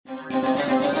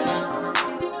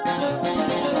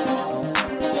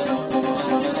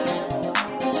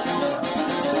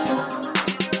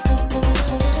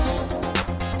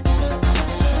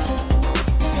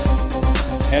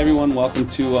everyone. Welcome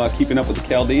to Keeping Up with the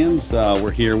Chaldeans.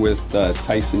 We're here with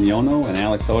Tyson Yono and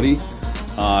Alex Odie.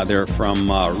 They're from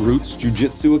Roots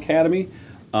Jiu-Jitsu Academy.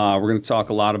 We're going to talk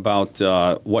a lot about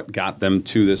what got them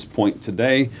to this point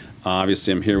today.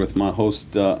 Obviously, I'm here with my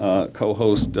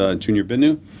co-host, Junior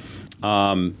Binu.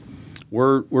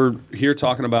 We're here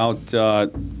talking about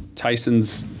Tyson's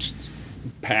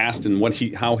past and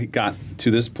how he got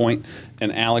to this point,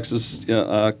 and Alex's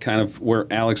kind of where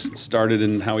Alex started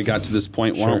and how he got to this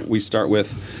point. Why don't we start with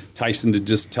Tyson to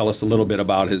just tell us a little bit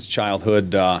about his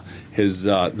childhood,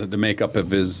 the makeup of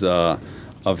his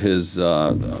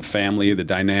family, the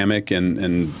dynamic,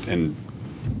 and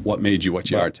what made you what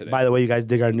you are today. By the way, you guys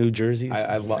dig our new jerseys?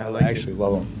 I actually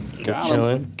love them.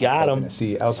 Got him.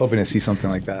 I was hoping to see something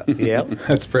like that. Yep.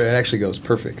 That's pretty. It actually goes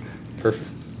perfect.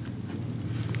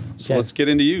 So let's get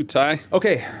into you, Ty.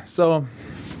 Okay, so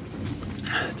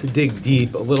to dig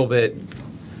deep a little bit,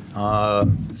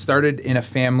 started in a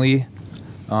family.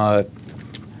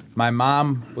 My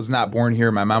mom was not born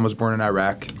here. My mom was born in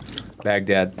Iraq,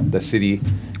 Baghdad, the city.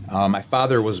 My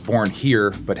father was born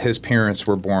here, but his parents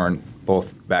were born both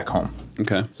back home.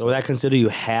 Okay. So would that consider you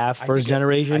half first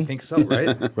generation? I think so,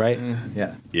 right? Right?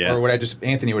 Yeah. Or would I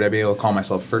be able to call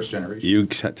myself first generation? You,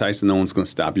 Tyson, no one's going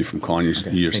to stop you from calling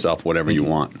yourself whatever you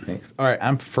want. Thanks. All right,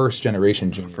 I'm first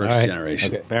generation junior. First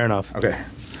generation. Okay. Fair enough. Okay.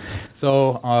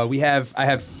 So I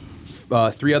have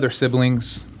 3 other siblings.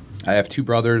 I have 2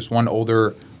 brothers, one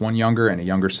older, one younger, and a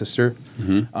younger sister.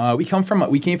 Mm-hmm.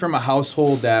 We came from a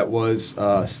household that was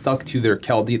stuck to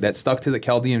the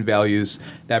Chaldean values,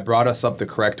 that brought us up the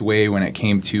correct way when it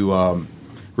came to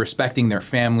respecting their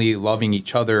family, loving each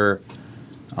other,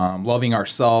 loving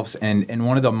ourselves, and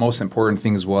one of the most important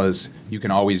things was you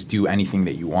can always do anything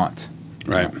that you want.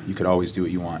 Right. You could always do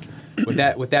what you want. With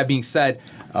that being said,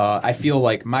 I feel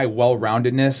like my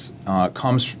well-roundedness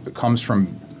comes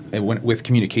from. With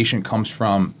communication comes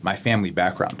from my family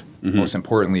background. Mm-hmm. Most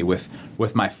importantly, with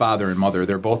my father and mother,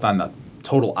 they're both on the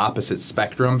total opposite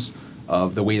spectrums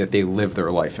of the way that they live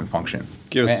their life and function.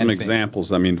 Give us some examples.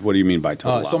 I mean, what do you mean by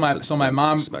total opposite? So my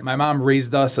mom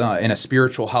raised us in a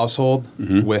spiritual household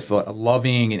mm-hmm. with a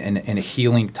loving and a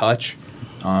healing touch.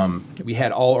 We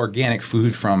had all organic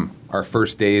food from our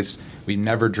first days. We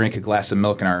never drank a glass of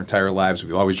milk in our entire lives.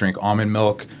 We always drank almond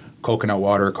milk, coconut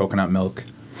water, coconut milk.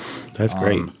 That's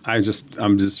great. I'm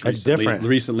just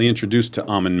recently introduced to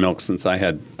almond milk since I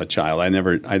had a child. I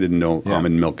didn't know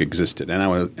almond milk existed, and I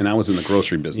was in the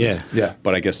grocery business. Yeah.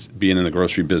 But I guess being in the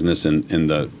grocery business in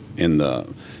the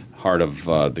heart of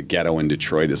the ghetto in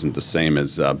Detroit isn't the same as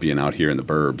being out here in the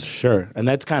burbs. Sure, and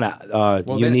that's kind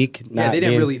of unique. They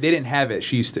didn't have it.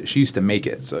 She used to make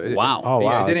it. So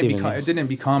wow. It didn't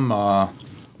become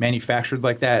manufactured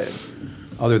like that,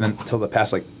 other than until the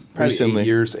past probably 8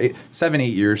 years,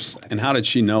 7-8 years. And how did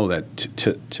she know that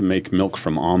to make milk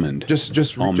from almond?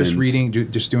 Just reading,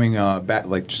 just doing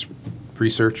just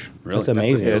research. Really? That's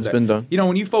amazing. It's been done.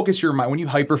 When you focus your mind, when you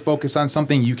hyper focus on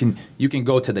something, you can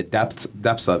go to the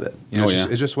depths of it.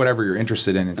 It's just whatever you're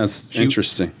interested in. That's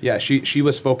interesting. Yeah, she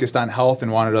was focused on health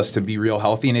and wanted us to be real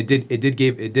healthy, and it did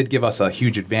give us a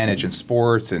huge advantage in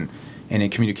sports and in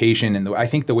communication, and I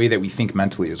think the way that we think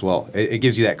mentally as well. It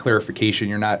gives you that clarification.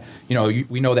 You're not,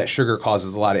 we know that sugar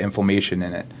causes a lot of inflammation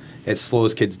in it. It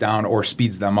slows kids down or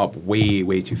speeds them up way,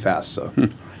 way too fast.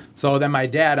 So then my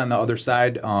dad on the other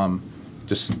side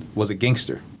just was a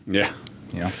gangster. Yeah.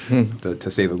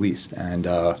 To say the least. And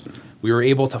we were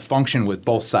able to function with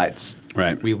both sides.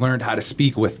 Right. We learned how to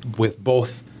speak with both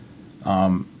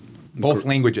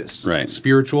languages. Right.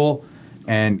 Spiritual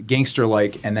and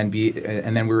gangster-like, and then we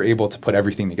were able to put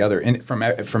everything together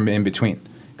from in between,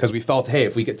 because we felt, hey,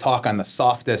 if we could talk on the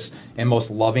softest and most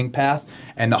loving path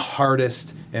and the hardest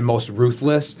and most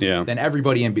ruthless, then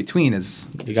everybody in between is.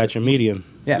 You got your medium.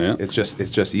 Yeah. It's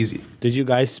just easy. Did you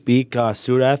guys speak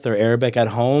Surat or Arabic at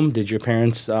home? Did your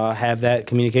parents have that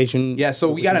communication? Yeah,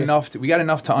 so we got enough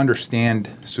to understand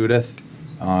Surat.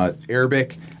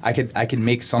 Arabic, I could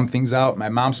make some things out. My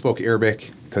mom spoke Arabic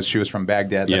because she was from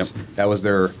Baghdad. That was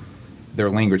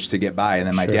their language to get by. And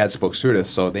then my dad spoke Surat,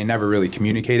 so they never really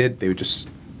communicated. They would just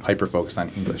hyper-focus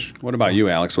on English. What about you,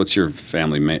 Alex? What's your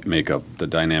family makeup, the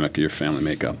dynamic of your family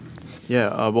makeup?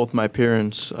 Yeah, both my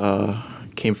parents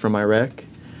came from Iraq.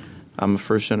 I'm a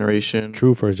first generation.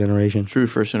 True first generation.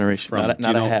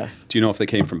 Not a half. Do you know if they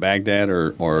came from Baghdad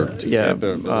or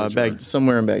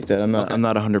somewhere in Baghdad. I'm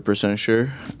not 100%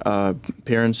 sure.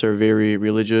 Parents are very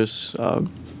religious,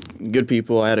 good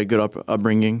people. I had a good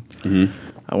upbringing. Mm-hmm.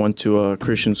 I went to a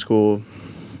Christian school,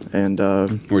 and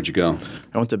where'd you go?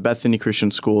 I went to Bethany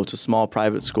Christian School. It's a small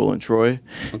private school in Troy.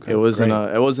 Okay, It wasn't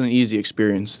great. it wasn't an easy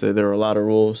experience. There were a lot of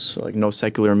rules, like no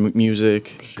secular music,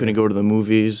 couldn't go to the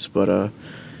movies, but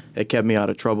it kept me out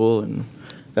of trouble, and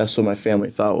that's what my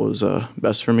family thought was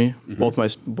best for me.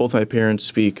 Mm-hmm. Both my parents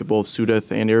speak both Sudeth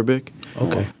and Arabic.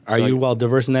 Okay. Are So you well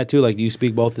diverse in that too? Like, do you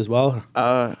speak both as well?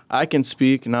 I can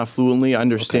speak, not fluently. I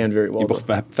understand very well. You both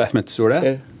فاهمة السورة؟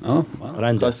 إيه. Oh, wow.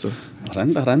 رندا.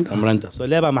 رندا. رندا. So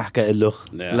ليه ما حكى له؟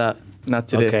 Yeah. لا, not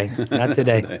today. Okay, not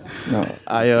today. No,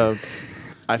 I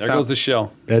There found, goes the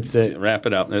show. That's it. Wrap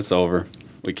it up. It's over.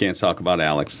 We can't talk about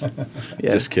Alex.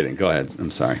 yeah. Just kidding. Go ahead.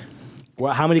 I'm sorry.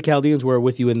 Well, how many Chaldeans were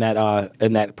with you in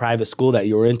that private school that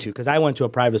you were into? Because I went to a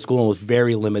private school and was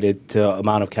very limited to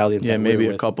amount of Chaldeans. Yeah, that we maybe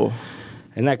were a with. couple.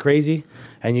 Isn't that crazy?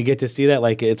 And you get to see that,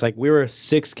 like, it's like we were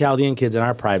 6 Chaldean kids in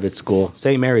our private school.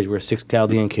 St. Mary's, we were 6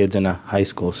 Chaldean kids in a high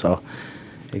school, so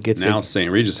it gets Now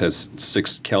St. Regis has 6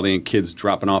 Chaldean kids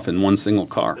dropping off in one single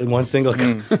car. in one single.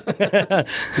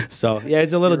 So yeah,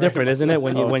 it's a little different, isn't it?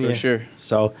 When you Oh, when for you sure.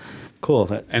 so cool.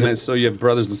 And then, so you have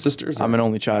brothers and sisters? I'm an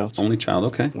only child. Only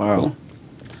child, okay. Wow. Cool.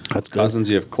 That's good. Cousins,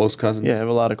 you have close cousins? Yeah, I have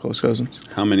a lot of close cousins.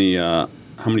 How many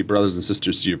brothers and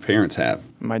sisters do your parents have?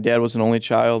 My dad was an only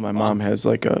child. My mom has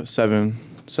like seven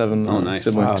Oh, nice.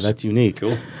 siblings. Wow, that's unique.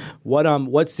 Cool.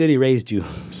 What city raised you?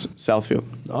 Southfield.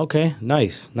 Okay,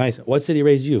 nice. What city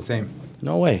raised you? Same.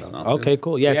 No way. Southfield. Okay,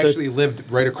 cool. Yeah. We So actually lived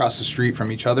right across the street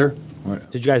from each other.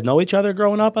 did you guys know each other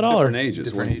growing up at all? Different ages.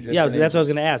 Different weren't ages. you? Yeah, that's what I was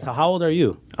going to ask. So how old are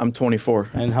you? I'm 24.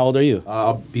 And how old are you?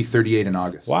 I'll be 38 in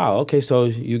August. Wow. Okay, so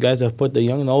you guys have put the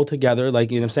young and old together, like,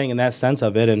 you know what I'm saying, in that sense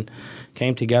of it, and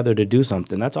came together to do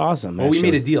something. That's awesome. Well, we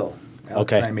actually. made a deal. Alex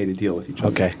Okay. and I made a deal with each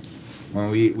other. Okay. When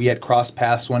we had crossed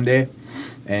paths one day,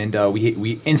 and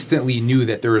we instantly knew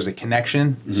that there was a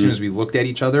connection as soon as we looked at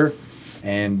each other,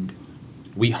 and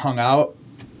we hung out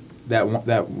that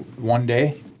one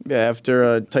day. Yeah,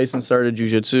 after Tyson started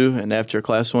jiu-jitsu, and after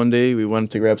class one day, we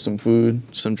went to grab some food,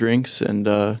 some drinks, and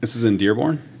This is in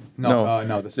Dearborn?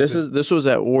 No. this was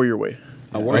at Warrior Way.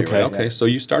 Warrior Way. Okay. Okay, so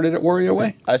you started at Warrior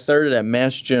Way? I started at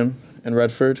Mass Gym in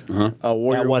Redford. Uh-huh.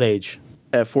 Warrior At what age?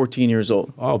 At 14 years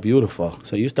old. Oh, beautiful.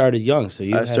 So you started young. So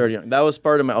I started young. That was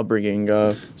part of my upbringing.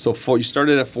 So you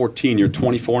started at 14. You're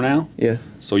 24 now? Yeah.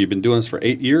 So you've been doing this for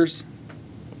 8 years?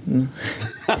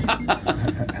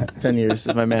 10 years,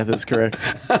 if my math is correct.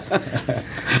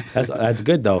 That's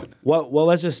good though. Well,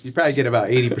 let's just You probably get about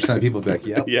 80% of people back.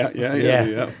 Yep.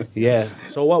 yeah.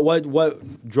 So what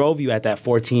drove you at that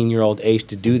 14-year-old age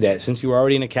to do that? Since you were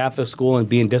already in a Catholic school and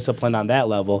being disciplined on that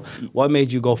level, what made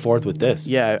you go forth with this?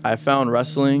 Yeah, I found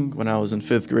wrestling when I was in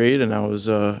 5th grade, and I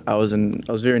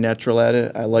was very natural at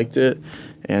it. I liked it.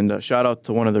 And shout out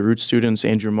to one of the Root students,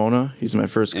 Andrew Mona. He's my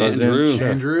first cousin.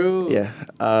 Andrew. Yeah.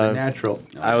 Natural.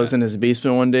 I was in his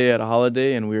basement one day at a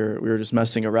holiday, and we were just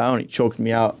messing around. He choked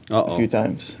me out a few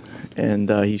times, and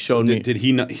he showed me. Did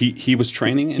he know he was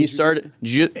training?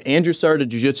 Andrew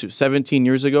started jiu-jitsu 17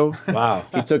 years ago. Wow.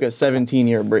 He took a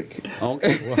 17-year break. Okay.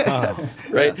 Wow.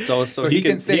 Right. So he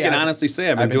can honestly say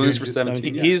I've been doing this for doing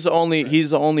 17 years. He's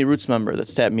the only Roots member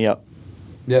that's tapped me up.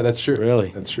 Yeah, that's true.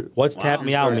 Really? That's true. What's Wow. tap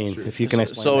me out That's mean? true. If you can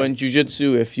explain. So that. in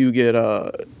jiu-jitsu, if you get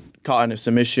caught in a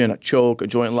submission, a choke, a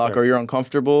joint lock, or you're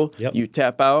uncomfortable, Yep. you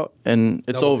tap out and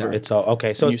it's Double over. tap. It's all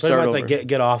okay. So You it's pretty start much like over.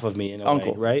 get off of me in a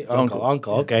Uncle. way, right? Uncle.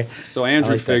 Uncle. Okay. So Andrew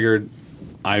I like that. figured,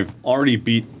 I've already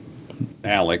beat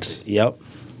Alex. Yep.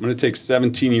 I'm going to take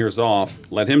 17 years off,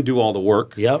 let him do all the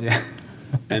work, Yep. Yeah.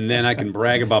 and then I can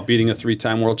brag about beating a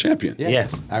 3-time world champion. Yeah.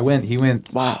 Yes. I went. He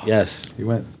went. Wow. Yes. He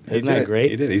went. Isn't that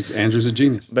great? He did. Andrew's a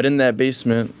genius. But in that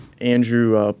basement,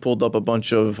 Andrew pulled up a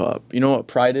bunch of, you know what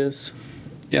Pride is?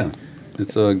 Yeah.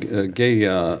 It's a gay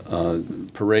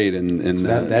parade in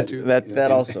That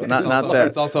also, not that.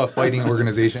 It's also a fighting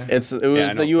organization. It was Yeah,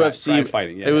 I know, the UFC. Pride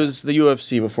fighting, yeah. It was the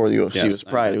UFC before the UFC. Yes, It was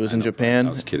Pride. It was I in know. Japan.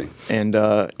 I was kidding. And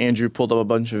Andrew pulled up a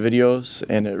bunch of videos,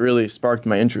 and it really sparked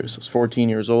my interest. I was 14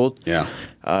 years old. Yeah.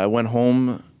 I went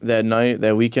home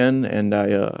that weekend, and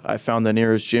I found the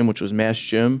nearest gym, which was Mass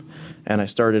Gym, and I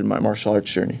started my martial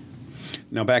arts journey.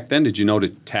 Now, back then, did you know to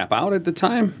tap out at the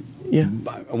time? Yeah.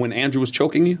 When Andrew was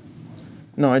choking you?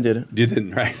 No, I didn't. You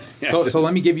didn't, right? Yeah. So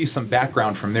let me give you some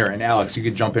background from there. And Alex, you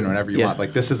could jump in whenever you Yeah. want.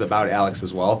 Like, this is about Alex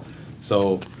as well.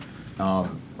 So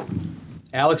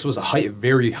Alex was a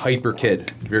very hyper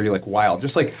kid, very like wild,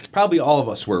 just like probably all of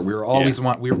us were. We were always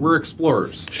we're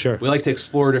explorers. Sure. We like to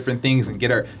explore different things and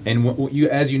get our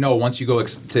as you know, once you go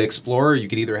to explore, you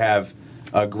could either have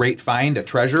a great find, a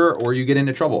treasure, or you get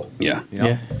into trouble. Yeah. You know,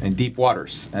 Yeah. in deep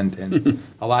waters, and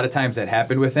a lot of times that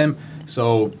happened with him.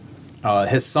 So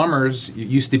his summers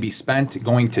used to be spent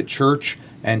going to church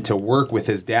and to work with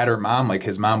his dad or mom. Like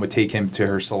his mom would take him to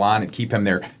her salon and keep him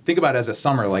there. Think about it as a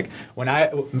summer. Like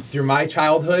through my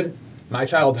childhood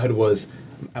was,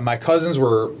 my cousins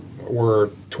were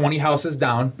 20 houses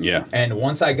down. Yeah. And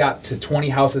once I got to 20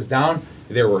 houses down,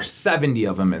 there were 70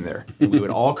 of them in there. And we would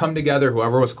all come together,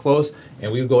 whoever was close,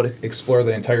 and we would go to explore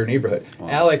the entire neighborhood. Wow.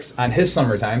 Alex, on his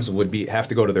summer times, would have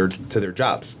to go to their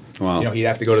jobs. Wow. You know, he'd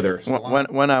have to go to their salon.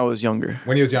 When I was younger.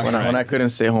 When he was younger. When I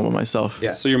couldn't stay home with myself.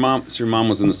 Yeah. So your mom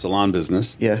was in the salon business.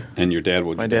 Yeah. And your dad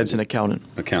would. My dad's an accountant.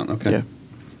 Accountant. Okay. Yeah.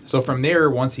 So from there,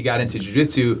 once he got into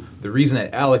jiu-jitsu, the reason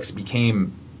that Alex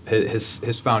became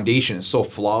his foundation is so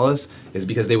flawless is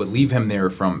because they would leave him there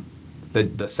from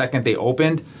the second they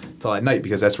opened till at night,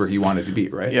 because that's where he wanted to be,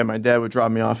 right? Yeah, my dad would drop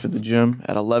me off at the gym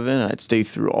at 11, and I'd stay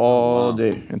through all Wow.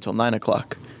 day until 9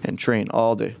 o'clock and train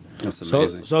all day. That's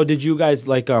amazing. So did you guys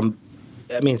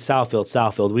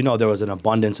Southfield, we know there was an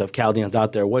abundance of Chaldeans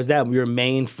out there. Was that your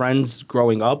main friends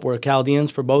growing up were Chaldeans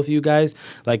for both of you guys?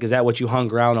 Like, is that what you hung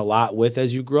around a lot with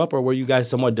as you grew up, or were you guys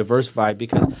somewhat diversified?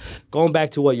 Because going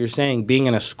back to what you're saying, being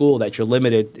in a school that you're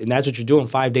limited, and that's what you're doing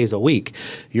 5 days a week,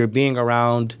 you're being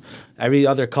around every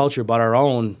other culture but our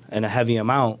own in a heavy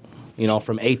amount,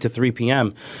 from 8 to 3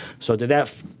 p.m. So did that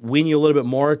wean you a little bit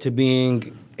more to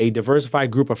being a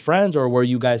diversified group of friends, or were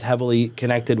you guys heavily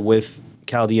connected with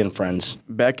Chaldean friends?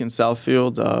 Back in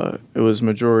Southfield, it was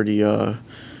majority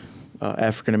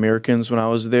African Americans when I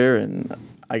was there, and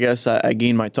I guess I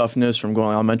gained my toughness from going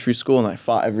to elementary school, and I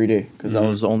fought every day because I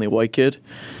was the only white kid.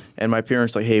 And my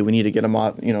parents like, hey, we need to get him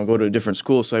out, go to a different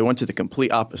school. So I went to the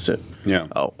complete opposite. Yeah.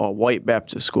 A white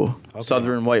Baptist school, Okay.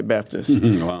 Southern White Baptist.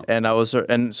 Wow.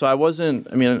 And so I wasn't.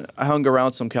 I mean, I hung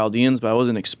around some Chaldeans, but I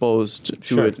wasn't exposed to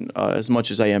Sure. it as much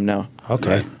as I am now. Okay.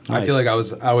 Right. I feel like I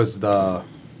was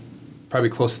probably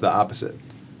close to the opposite.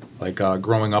 Like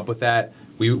growing up with that,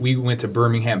 we went to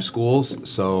Birmingham schools,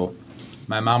 so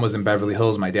my mom was in Beverly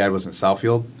Hills, my dad was in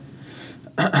Southfield.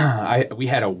 We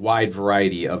had a wide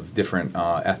variety of different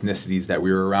ethnicities that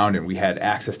we were around, and we had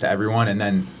access to everyone. And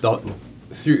then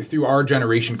through our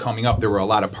generation coming up, there were a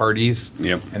lot of parties,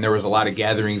 Yep. and there was a lot of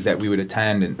gatherings that we would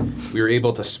attend, and we were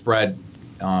able to spread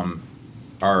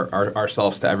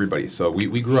ourselves to everybody. So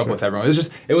we grew up with everyone.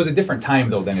 It was a different time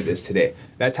though than it is today.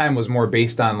 That time was more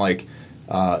based on like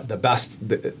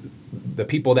the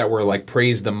people that were like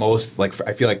praised the most. Like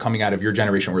I feel like coming out of your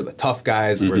generation were the tough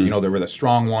guys, where there were the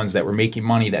strong ones that were making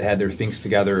money, that had their things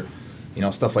together,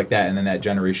 stuff like that. And then that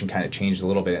generation kind of changed a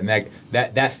little bit, and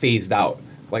that phased out.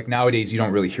 Like nowadays, you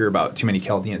don't really hear about too many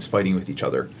Chaldeans fighting with each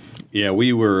other. Yeah,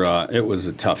 we were. It was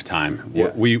a tough time. Yeah.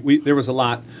 We there was a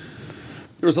lot.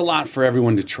 There was a lot for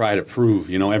everyone to try to prove.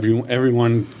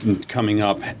 Everyone coming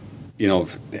up,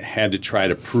 had to try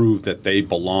to prove that they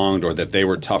belonged or that they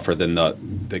were tougher than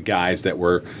the guys that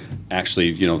were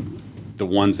actually, the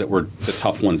ones that were the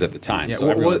tough ones at the time. Yeah. So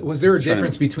Was there a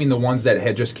difference between the ones that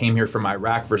had just came here from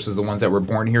Iraq versus the ones that were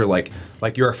born here? Like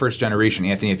you're a first generation,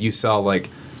 Anthony. If you saw like.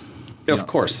 Of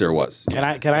course there was. Can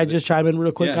I just chime in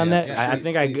real quick Yeah, on yeah, that? yeah, I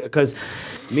think because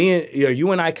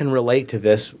you and I can relate to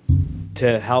this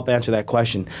to help answer that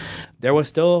question. There was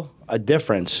still a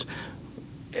difference,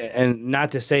 and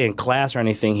not to say in class or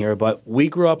anything here, but we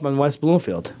grew up in West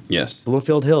Bloomfield, Yes.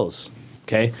 Bloomfield Hills.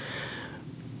 Okay,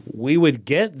 we would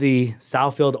get the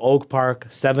Southfield, Oak Park,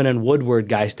 Seven and Woodward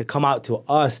guys to come out to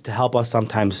us to help us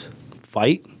sometimes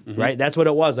fight. Right, that's what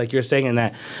it was. Like you're saying, in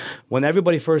that when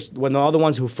all the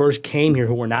ones who first came here,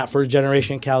 who were not first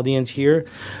generation Chaldeans here,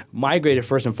 migrated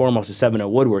first and foremost to Seven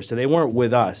and Woodward, so they weren't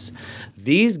with us.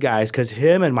 These guys, because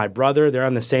him and my brother, they're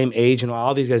on the same age, and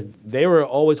all these guys, they were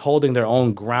always holding their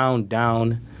own ground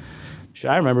down.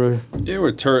 I remember It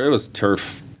was turf.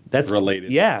 that's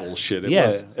related yeah, bullshit.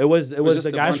 It was just the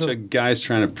a guys bunch of guys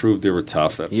trying to prove they were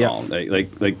tough. That's Yeah. all.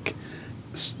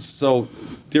 So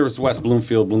there was West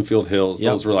Bloomfield, Bloomfield Hills.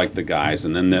 Yep. Those were like the guys,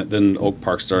 and then Oak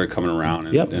Park started coming around,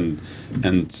 and Yep.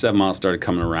 and 7 Mile started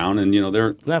coming around, and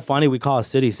they're Isn't that funny? We call a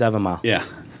city 7 Mile. yeah.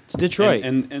 It's Detroit.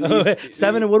 And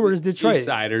Seven and Woodward is Detroit.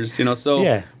 Eastsiders, so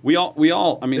Yeah. we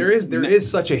all. I mean, There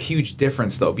is such a huge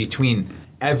difference though between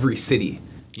every city.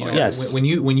 Yes. When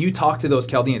you talk to those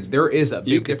Chaldeans, there is a big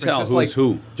You can difference. tell just who's like,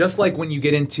 who. Just like when you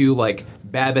get into like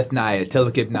Babbith Naya,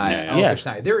 Tillicum Naya, Yeah, yeah. Elfish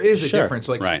Naya, there is a Sure. difference.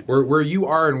 Like Right. where you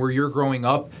are and where you're growing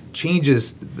up changes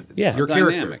Yeah. your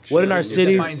Dynamic, character. What in our It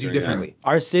cities- defines you Yeah. differently.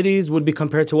 Our cities would be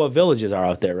compared to what villages are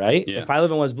out there, right? Yeah. If I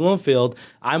live in West Bloomfield,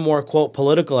 I'm more, quote,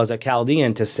 political as a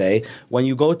Chaldean to say. When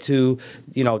you go to,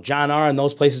 John R. and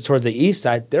those places towards the east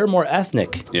side, they're more ethnic.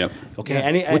 Yep. Okay,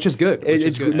 Yeah, which is good.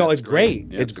 It's good. no, it's That's great.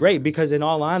 great. Yeah, It's great because in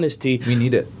all all honesty, We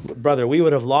need it. brother, we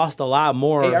would have lost a lot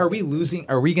more. Hey, are we losing?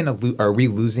 Are we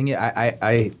losing it?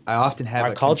 I often have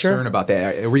Our a culture? concern about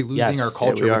that. Are we losing Yes. our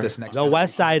culture we are. with this next? The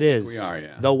West Side is. We are,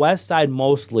 yeah. The West Side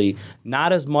mostly,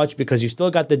 not as much because you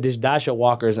still got the Dasha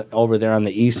walkers over there on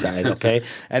the East Side, okay,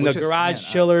 and Which the is- garage man,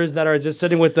 chillers that are just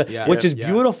sitting with the, Yeah. which is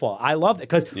Yeah. beautiful. I love it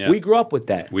because Yeah. we grew up with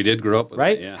that. We did grow up with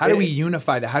Right? that, yeah. How do we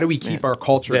unify that? How do we keep our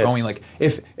culture This. going? Like,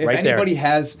 if Right anybody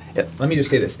has, let me just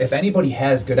say this: if anybody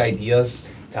has good ideas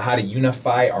to how to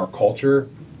unify our culture,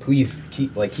 please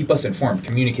keep us informed,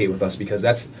 communicate with us, because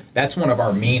that's one of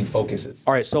our main focuses.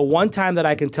 All right, so one time that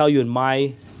I can tell you in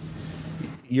my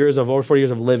over 4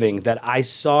 years of living that I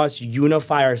saw us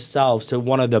unify ourselves to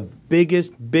one of the biggest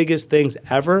things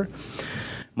ever.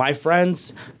 My friends,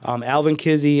 Alvin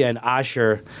Kizzy and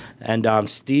Asher and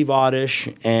Steve Oddish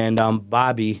and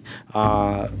Bobby,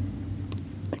 I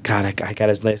got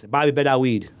his last name, Bobby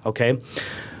Bedaweed, okay?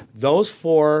 Those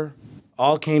four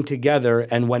all came together,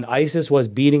 and when ISIS was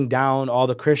beating down all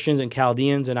the Christians and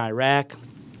Chaldeans in Iraq,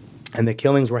 and the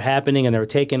killings were happening, and they were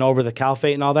taking over the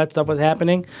caliphate and all that stuff was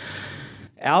happening,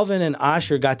 Alvin and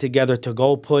Asher got together to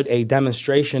go put a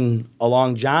demonstration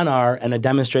along John R. and a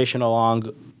demonstration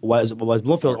along was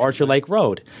Bloomfield Orchard Lake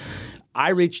Road. I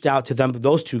reached out to them,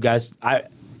 those two guys.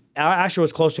 Asher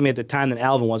was closer to me at the time than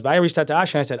Alvin was, but I reached out to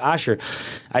Asher and I said, Asher,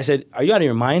 are you out of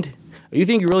your mind? You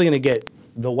think you're really going to get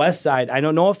the West Side? I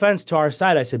know, no offense to our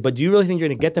side, I said, but do you really think you're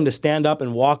going to get them to stand up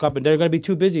and walk up, and they're going to be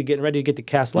too busy getting ready to get to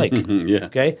Cass Lake? Yeah.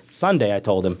 Okay? Sunday, I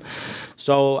told him.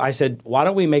 So I said, why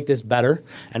don't we make this better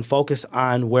and focus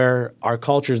on where our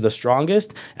culture is the strongest,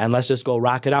 and let's just go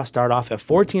rock it out. Start off at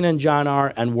 14 and John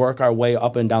R. and work our way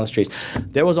up and down the streets.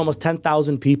 There was almost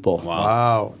 10,000 people.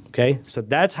 Wow. Okay, so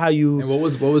that's how you. And what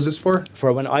was this for?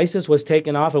 For when ISIS was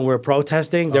taken off and we were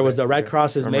protesting, there was the Red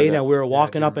Crosses made, and we were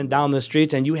walking up and down the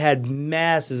streets, and you had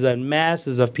masses and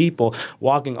masses of people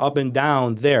walking up and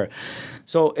down there.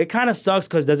 So it kind of sucks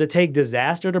because does it take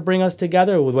disaster to bring us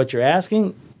together with what you're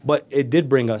asking? But it did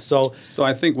bring us. So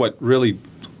I think what really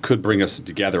could bring us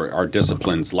together are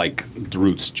disciplines like the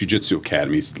Roots Jiu-Jitsu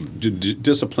academies,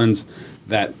 disciplines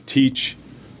that teach,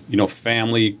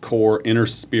 family, core, inner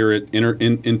spirit,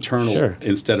 internal Sure.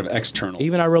 instead of external.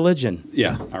 even our religion.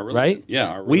 Yeah, our religion. Right? Yeah,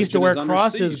 our We used to wear religion is under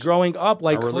crosses siege. growing up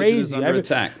like Our religion crazy. is under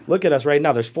attack. Look at us right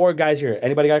now. There's 4 guys here.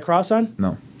 Anybody got a cross on?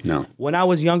 No. No. When I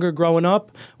was younger growing up,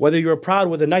 whether you were proud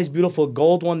with a nice, beautiful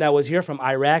gold one that was here from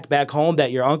Iraq back home that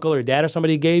your uncle or dad or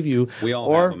somebody gave you. We all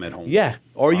or, have them at home. Yeah.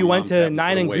 Or Our you went moms to have them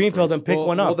 9 put in away Greenfield for- and picked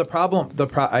one up. Well,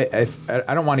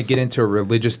 I don't want to get into a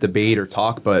religious debate or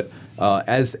talk, but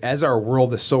as our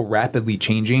world is so rapidly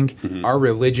changing, our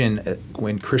religion,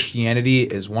 when Christianity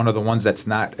is one of the ones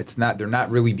they're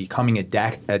not really becoming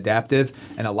adaptive,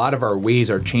 and a lot of our ways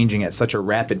are changing at such a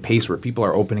rapid pace where people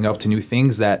are opening up to new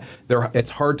things that it's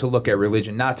hard to look at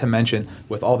religion. Not to mention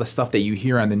with all the stuff that you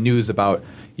hear on the news about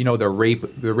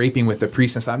the raping with the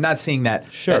priests and stuff. I'm not saying that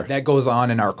Sure. that goes on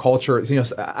in our culture.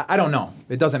 I don't know.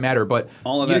 It doesn't matter, but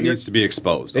All of that needs to be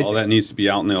exposed. All that needs to be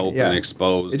out in the open, Yeah.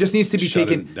 exposed. it just needs to be Shut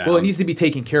taken. it down. Well, it needs to be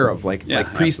taken care of, like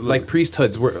absolutely.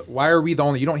 priesthoods. Why are we the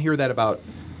only? You don't hear that about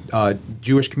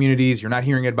Jewish communities. You're not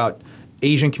hearing it about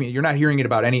Asian community. You're not hearing it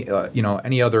about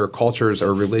any other cultures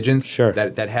or religions Sure.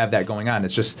 that have that going on.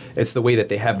 It's the way that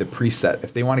they have the priest set.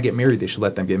 If they want to get married, they should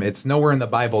let them get married. It's nowhere in the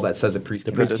Bible that says a priest.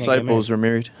 The can The priest get can't get disciples were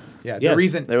married. Yeah, Yes. the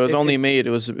reason It was only made.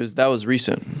 That was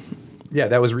recent. Yeah,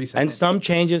 that was recent. And some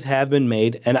changes have been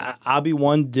made, and I'll be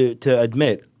one to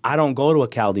admit, I don't go to a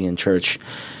Chaldean church.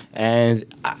 And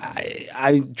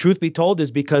I truth be told, is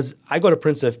because I go to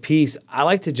Prince of Peace. I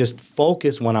like to just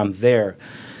focus when I'm there.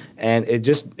 And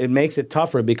it makes it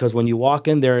tougher because when you walk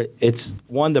in there, it's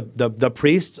one, the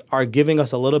priests are giving us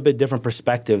a little bit different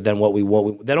perspective than what we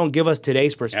they don't give us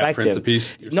today's perspective. At Prince of Peace,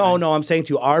 you're No, saying? I'm saying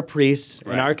to our priests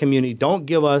in Right. our community, don't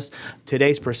give us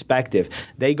today's perspective.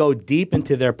 They go deep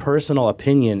into their personal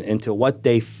opinion, into what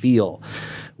they feel.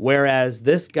 Whereas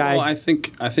this guy, Well, I think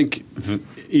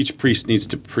each priest needs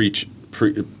to preach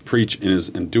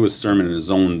and do a sermon in his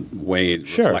own way,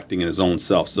 Sure. reflecting in his own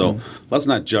self. So let's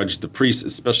not judge the priest,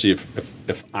 especially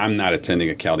if I'm not attending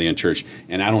a Chaldean church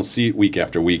and I don't see it week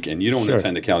after week, and you don't Sure.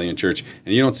 attend a Chaldean church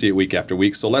and you don't see it week after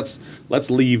week. So let's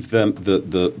leave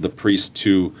the priest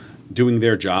to doing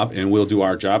their job, and we'll do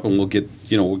our job, and we'll get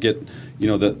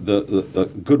the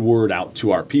good word out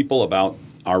to our people about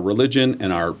our religion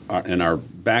and our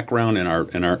background and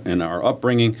our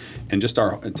upbringing and just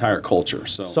our entire culture.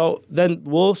 So then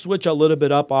we'll switch a little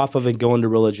bit off of it, go into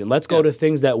religion. Let's go to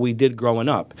things that we did growing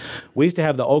up. We used to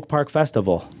have the Oak Park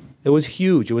Festival. It was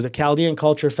huge. It was a Chaldean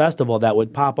Culture Festival that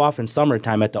would pop off in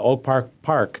summertime at the Oak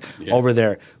Park over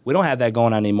there. We don't have that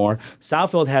going on anymore.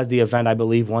 Southfield has the event, I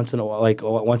believe, once in a while. Like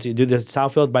once you do this,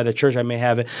 Southfield by the church, I may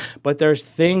have it. But there's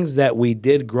things that we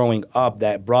did growing up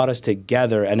that brought us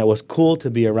together, and it was cool to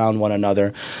be around one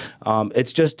another.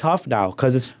 It's just tough now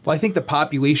because it's. Well, I think the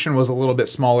population was a little bit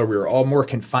smaller. We were all more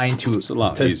confined to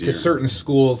certain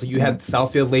schools. You had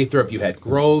Southfield Lathrop, you had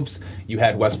Groves, you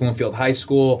had West Bloomfield High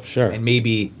School, and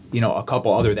maybe a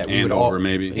couple other that we would all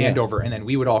Andover, and then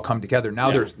we would all come together.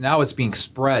 Now now it's being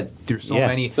spread through so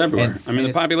many. It's everywhere.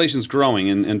 The population's growing,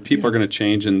 and people are going to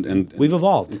change, and we've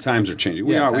evolved. Times are changing.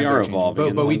 We are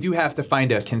evolving. But we do have to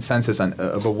find a consensus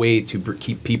of a way to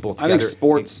keep people together. I think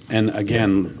sports and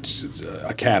again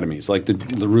academies like the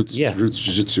Roots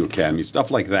Jiu-Jitsu Academy, stuff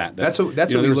like that. That's what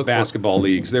there was basketball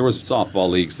leagues, there was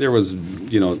softball leagues, there was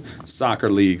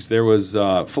soccer leagues, there was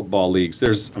football leagues.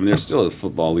 There's still a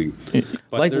football league,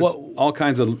 but like there's all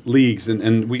kinds of leagues,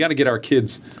 and we got to get our kids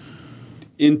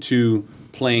into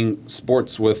playing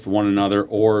sports with one another,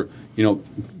 or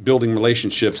building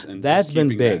relationships. And that's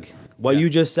been big. What you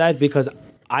just said, because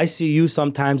I see you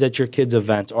sometimes at your kids'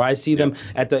 events, or I see them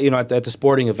at the at the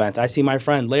sporting events. I see my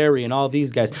friend Larry and all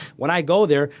these guys. When I go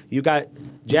there, you got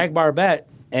Jack Barbette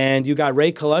and you got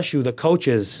Ray Kalushu, the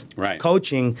coaches,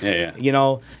 coaching.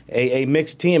 A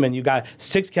mixed team, and you got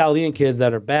 6 Chaldean kids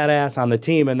that are badass on the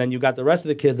team, and then you got the rest of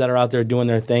the kids that are out there doing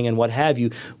their thing and what have you.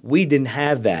 We didn't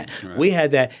have that. Right. We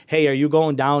had that. Hey, are you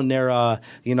going down there?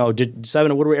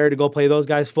 7 Woodward area to go play those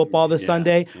guys football this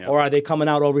Sunday, or are they coming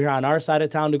out over here on our side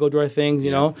of town to go do our things?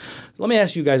 Let me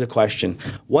ask you guys a question.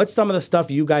 What's some of the stuff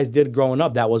you guys did growing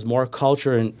up that was more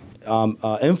culture and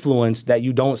influence that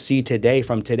you don't see today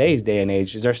from today's day and age?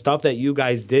 Is there stuff that you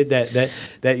guys did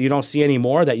that you don't see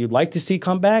anymore that you'd like to see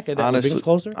come back and that bring us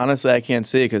closer? Honestly, I can't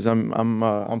say because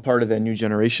I'm part of that new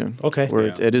generation. Okay, where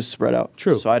it is spread out.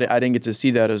 True. So I didn't get to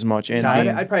see that as much. And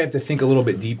I'd probably have to think a little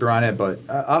bit deeper on it, but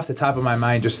off the top of my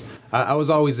mind, I was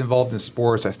always involved in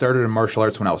sports. I started in martial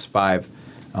arts when I was 5,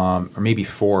 or maybe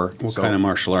 4. What kind of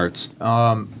martial arts?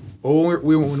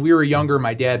 When we were younger,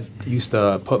 my dad used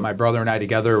to put my brother and I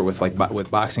together with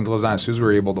boxing gloves on, as soon as we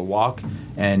were able to walk,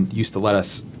 and used to let us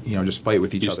just fight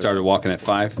with each other. You started walking at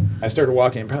 5? I started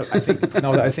walking.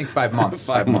 I think 5 months.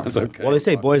 5 months. Okay. Well, they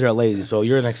say boys are lazy, so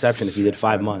you're an exception if you did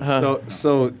 5 months.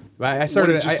 So I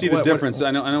started. What did you see the difference?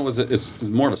 I know it's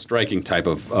more of a striking type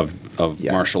of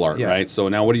martial art, right? So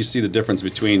now, what do you see the difference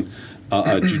between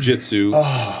jiu-jitsu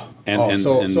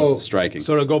and striking?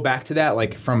 So to go back to that,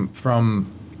 like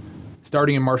from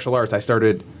starting in martial arts, I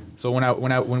started. So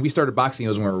when we started boxing, it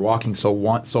was when we were walking. So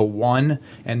one,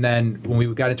 and then when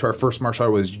we got into our first martial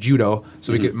art was judo.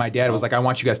 So my dad was like, I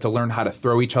want you guys to learn how to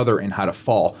throw each other and how to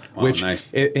fall. Which, nice.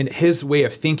 In his way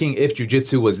of thinking, if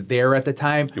jiu-jitsu was there at the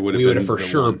time, we would have for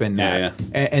sure been that,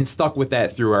 and stuck with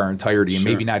that through our entirety, and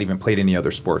maybe not even played any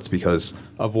other sports because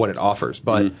of what it offers.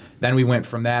 But then we went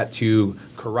from that to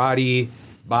karate,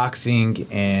 boxing,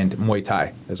 and Muay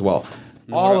Thai as well.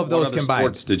 All of those combined.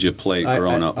 What sports did you play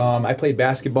growing up? I played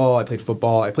basketball. I played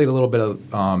football. I played a little bit of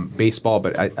baseball,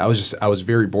 but I was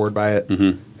very bored by it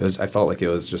because I felt like it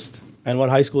was just. And what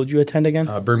high school did you attend again?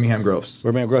 Birmingham Groves.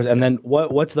 Birmingham Groves. And then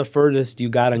what's the furthest you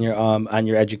got on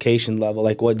your education level?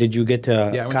 Like, what did you get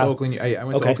to? Yeah, I went to Oakland. I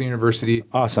went to Oakland University.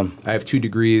 Awesome. I have 2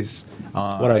 degrees.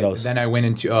 What are those? Then I went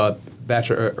into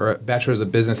bachelor's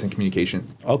of business and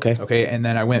communication. Okay. Okay, and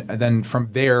then then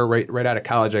from there, right out of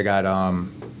college, I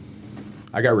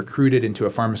got recruited into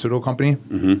a pharmaceutical company,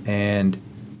 and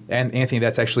Anthony,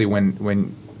 that's actually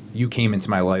when you came into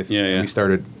my life. We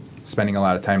started spending a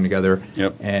lot of time together.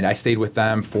 Yep. And I stayed with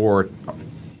them for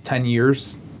 10 years.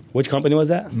 Which company was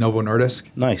that? Novo Nordisk.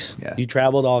 Nice. Yeah. You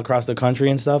traveled all across the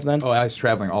country and stuff then? Oh, I was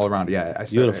traveling all around. Yeah.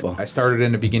 Beautiful. I started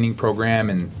in the beginning program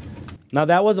and. Now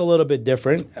that was a little bit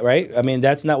different, right? I mean,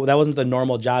 that wasn't the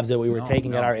normal jobs that we were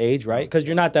taking at our age, right? Because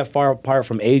you're not that far apart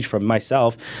from age from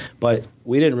myself, but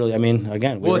we didn't really. I mean,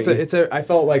 again, I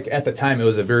felt like at the time it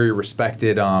was a very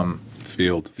respected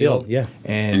field, yeah,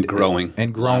 and growing,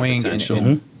 and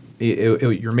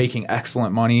you're making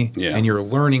excellent money, and you're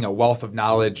learning a wealth of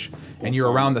knowledge, and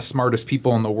you're around the smartest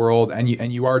people in the world, and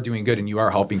you are doing good, and you are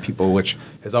helping people, which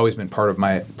has always been part of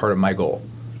my goal.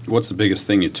 What's the biggest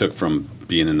thing you took from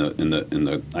being in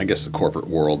the I guess the corporate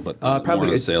world, but probably more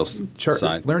on the sales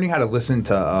side? Learning how to listen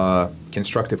to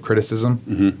constructive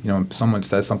criticism. If someone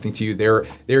says something to you, there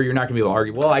you're not going to be able to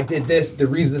argue. Well, I did this. The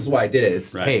reason this is why I did it is,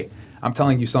 hey, I'm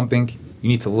telling you something. You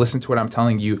need to listen to what I'm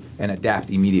telling you and adapt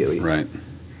immediately. Right.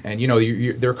 And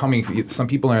they're coming. Some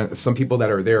people that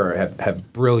are there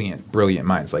have brilliant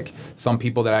minds. Like some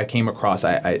people that I came across,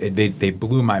 they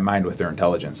blew my mind with their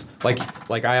intelligence.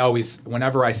 Like I always,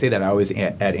 whenever I say that, I always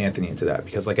add Anthony into that,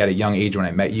 because like at a young age when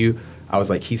I met you, I was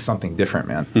like, he's something different,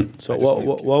 man. So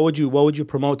what would you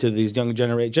promote to these young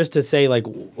generation, just to say like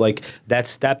that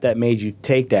step that made you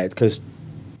take that? Because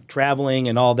traveling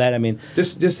and all that, I mean,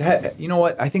 you know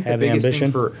what? I think the biggest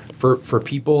ambition thing for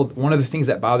people, one of the things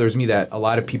that bothers me that a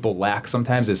lot of people lack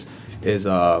sometimes is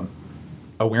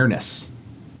awareness.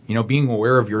 Being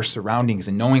aware of your surroundings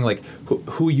and knowing like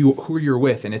who you're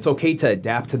with, and it's okay to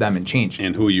adapt to them and change.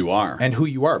 And who you are.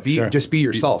 Just be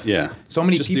yourself. So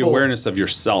many people. The awareness of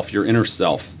yourself, your inner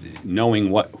self,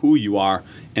 knowing who you are,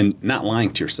 and not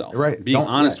lying to yourself. Right. Being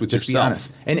honest with yourself. Be honest.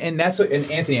 And that's what. And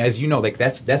Anthony, as you know, like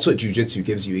that's what jiu-jitsu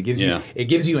gives you. It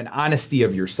gives you an honesty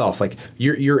of yourself. Like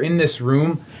you're in this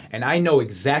room, and I know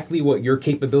exactly what your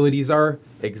capabilities are,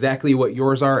 exactly what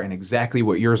yours are, and exactly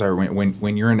what yours are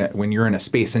when you're in a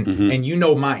space, and you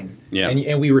know mine. Yeah.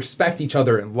 And we respect each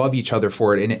other and love each other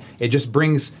for it, and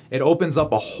it opens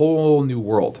up a whole new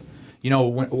world.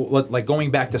 Like going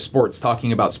back to sports,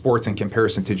 talking about sports in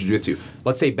comparison to jiu-jitsu.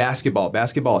 Let's say basketball.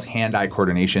 Basketball is hand-eye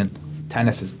coordination.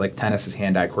 Tennis is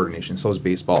hand-eye coordination. So is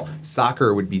baseball.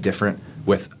 Soccer would be different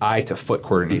with eye-to-foot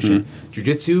coordination.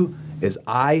 Jiu-jitsu is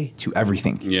eye to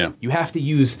everything. Yeah. You have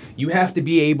to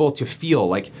be able to feel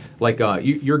like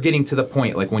you're getting to the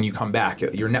point, like when you come back,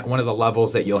 you're not one of the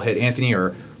levels that you'll hit, Anthony,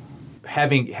 or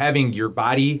having your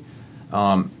body.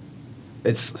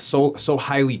 It's so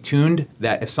highly tuned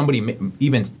that if somebody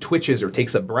even twitches or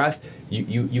takes a breath,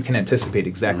 you can anticipate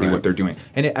exactly what they're doing.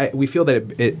 And we feel that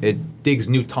it digs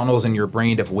new tunnels in your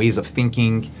brain of ways of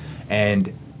thinking, and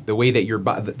the way that your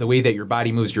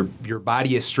body moves, your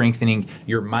body is strengthening,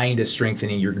 your mind is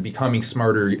strengthening, you're becoming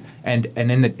smarter, and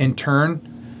in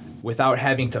turn, without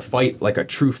having to fight like a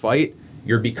true fight,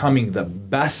 you're becoming the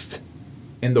best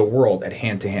in the world at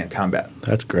hand-to-hand combat.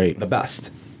 That's great. The best.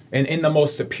 And in the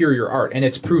most superior art, and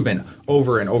it's proven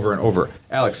over and over and over.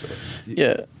 Alex?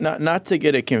 Yeah, not to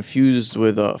get it confused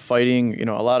with fighting.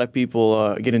 A lot of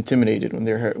people get intimidated when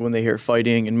they hear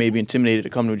fighting, and maybe intimidated to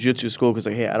come to a jiu-jitsu school because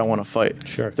hey, I don't want to fight.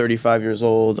 Sure. 35 years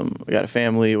old, I got a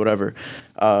family, whatever.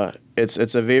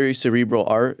 It's a very cerebral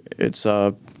art. It's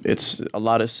a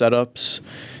lot of setups.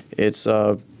 It's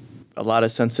a lot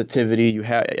of sensitivity.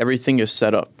 Everything is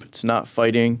set up. It's not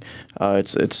fighting.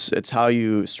 It's how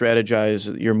you strategize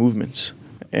your movements.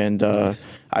 And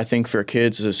I think for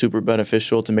kids, it's super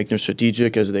beneficial to make them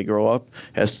strategic as they grow up.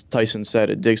 As Tyson said,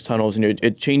 it digs tunnels, and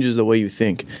it changes the way you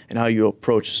think and how you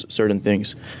approach certain things.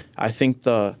 I think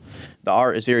the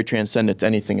art is very transcendent to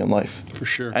anything in life. For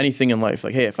sure. Anything in life.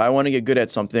 Like, hey, if I want to get good at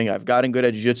something, I've gotten good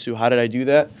at jiu-jitsu. How did I do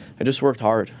that? I just worked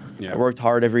hard. Yeah. I worked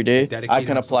hard every day. I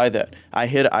can apply that. I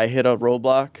hit a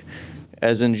roadblock,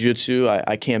 as in jiu-jitsu.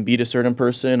 I can't beat a certain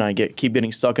person. I keep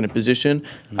getting stuck in a position.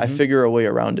 I figure a way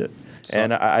around it.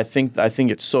 And I think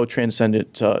it's so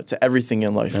transcendent to everything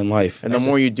in life. And the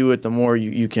more you do it, the more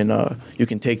you can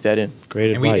take that in.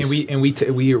 Great advice.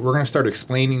 We're going to start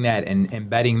explaining that and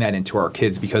embedding that into our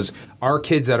kids, because our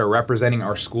kids that are representing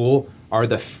our school are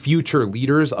the future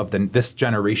leaders of this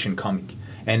generation coming.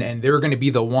 And they're going to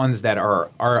be the ones that are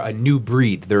a new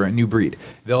breed. They're a new breed.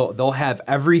 They'll have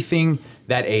everything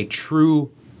that a true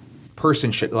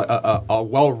person should, a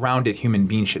well-rounded human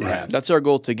being should have. That's our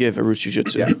goal to give at Roots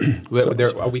Jiu-Jitsu. Yeah.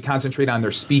 We concentrate on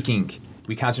their speaking.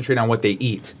 We concentrate on what they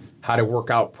eat, how to work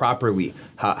out properly,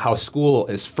 how school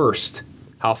is first,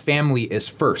 how family is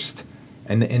first,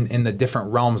 and in the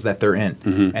different realms that they're in,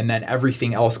 and then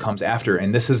everything else comes after.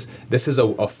 And this is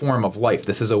a form of life.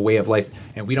 This is a way of life,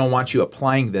 and we don't want you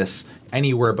applying this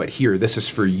anywhere but here. This is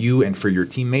for you and for your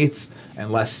teammates,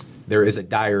 unless there is a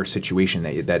dire situation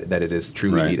that it is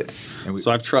truly needed. And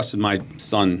so I've trusted my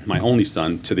son, my only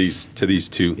son, to these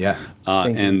two. Yeah.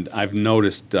 And I've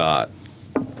noticed a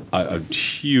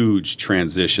huge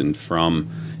transition from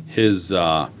his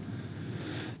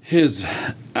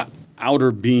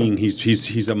outer being.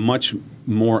 He's a much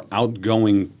more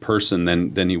outgoing person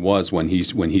than he was when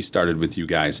he started with you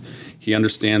guys. He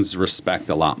understands respect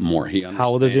a lot more. He understands How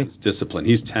old is he? Discipline.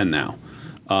 He's 10 now.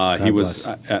 He was.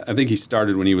 I think he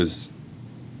started when he was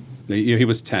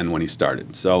 10 when he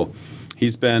started. So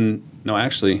he's been. No,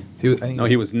 actually, he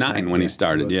was 9 when he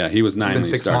started. Yeah, he was 9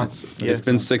 when he started. It's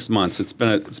been 6 months. It's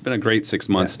been a great 6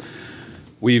 months. Yeah.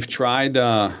 We've tried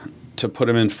to put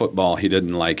him in football. He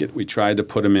didn't like it. We tried to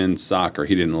put him in soccer.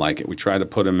 He didn't like it. We tried to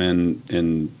put him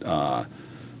in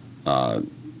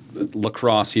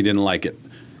lacrosse. He didn't like it.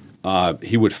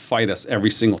 He would fight us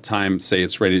every single time. Say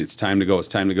it's ready. It's time to go.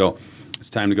 It's time to go. It's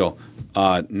time to go.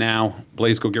 Now,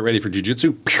 Blaze, go get ready for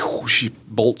jiu-jitsu. Pew! She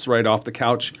bolts right off the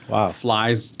couch. Wow.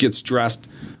 Flies, gets dressed.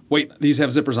 Wait, these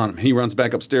have zippers on them. He runs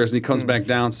back upstairs and he comes back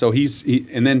down. So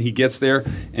and then he gets there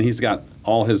and he's got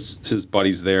all his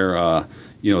buddies there.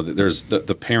 There's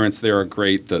the parents there are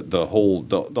great. The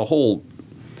whole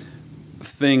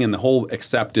thing and the whole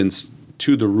acceptance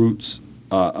to the Roots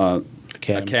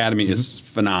Academy is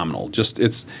phenomenal. Just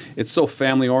it's so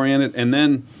family oriented. And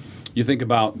then you think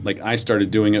about, like, I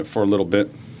started doing it for a little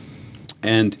bit,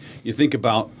 and you think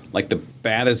about, like, the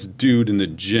baddest dude in the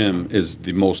gym is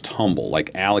the most humble.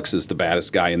 Like, Alex is the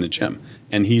baddest guy in the gym,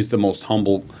 and he's the most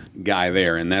humble guy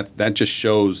there. And that just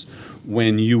shows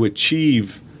when you achieve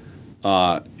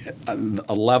a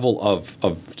level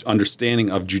of understanding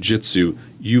of jiu-jitsu,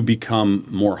 you become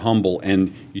more humble,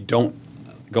 and you don't,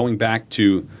 going back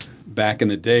in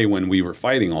the day when we were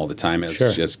fighting all the time as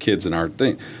kids in our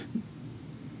thing,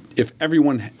 if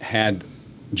everyone had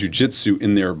jiu-jitsu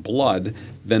in their blood,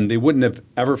 then they wouldn't have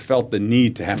ever felt the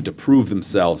need to have to prove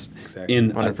themselves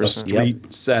in a street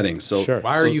setting. So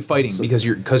why are you fighting? Because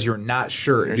you're not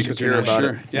sure. Because you're not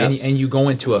sure. Yeah. And you go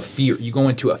into a fear. You go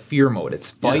into a fear mode. It's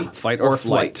fight or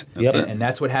flight. Yep. And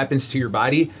that's what happens to your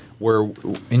body. Where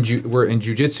in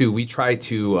jiu-jitsu we try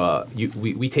to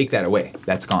we take that away.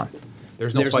 That's gone.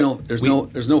 There's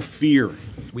no fear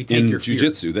we take in your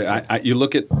jiu-jitsu. You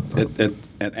look at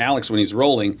Alex when he's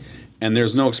rolling, and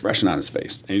there's no expression on his face.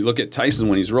 And you look at Tyson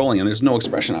when he's rolling, and there's no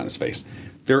expression on his face.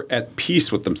 They're at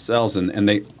peace with themselves, and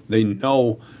they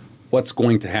know what's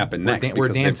going to happen next. We're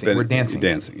dancing.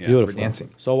 Yeah. Beautiful. We're dancing.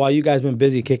 So while you guys been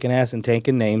busy kicking ass and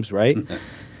taking names, right?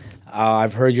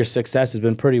 I've heard your success has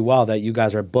been pretty well, that you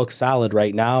guys are booked solid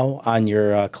right now on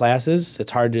your classes. It's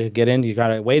hard to get in. You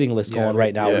got a waiting list going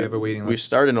right now. Yeah, we have a waiting list. We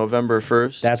started November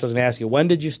 1st. That's what I was going to ask you. When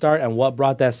did you start, and what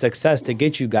brought that success to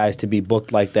get you guys to be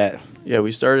booked like that? Yeah,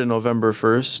 we started November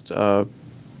 1st.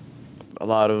 A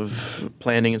lot of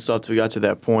planning and stuff till we got to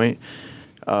that point.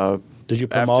 Did you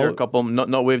promote? After a couple,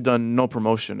 no, we've done no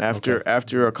promotion.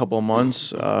 After a couple of months,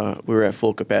 we were at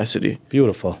full capacity.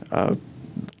 Beautiful.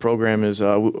 Program is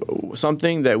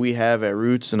something that we have at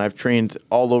Roots, and I've trained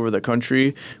all over the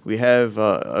country. We have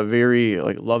a very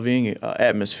loving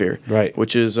atmosphere, right?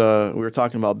 Which is we were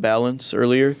talking about balance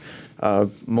earlier.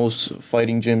 Most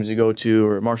fighting gyms you go to,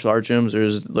 or martial art gyms,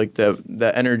 there's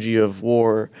that energy of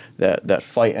war, that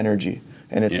fight energy.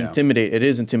 And it's intimidating. It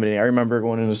is intimidating. I remember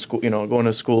going to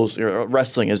schools,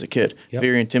 wrestling as a kid. Yep.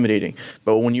 Very intimidating.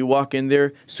 But when you walk in there,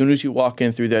 as soon as you walk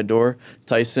in through that door,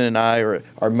 Tyson and I, or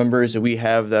our members that we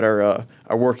have that are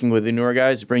working with the newer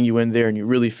guys, bring you in there, and you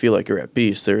really feel like you're at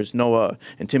peace. There's no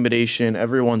intimidation.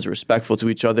 Everyone's respectful to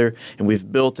each other, and we've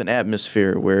built an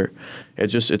atmosphere where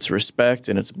it's respect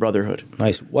and it's brotherhood.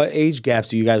 Nice. What age gaps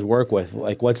do you guys work with?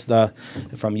 Like, what's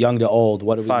from young to old?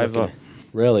 What are we 5 looking?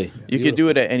 Really? You could do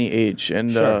it at any age,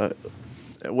 and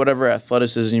whatever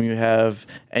athleticism you have,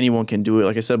 anyone can do it.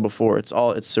 Like I said before, it's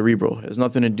cerebral. It has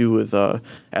nothing to do with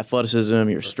athleticism,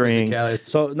 your strength.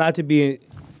 So not to be,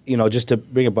 just to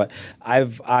bring it, but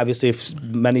I've obviously, if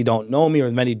many don't know me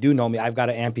or many do know me, I've got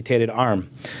an amputated arm.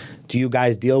 Do you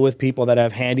guys deal with people that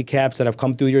have handicaps that have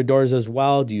come through your doors as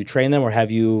well? Do you train them, or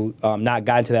have you not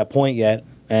gotten to that point yet?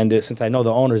 And since I know the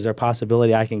owners, is there a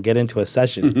possibility I can get into a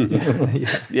session?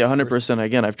 Yeah, 100%.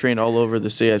 Again, I've trained all over the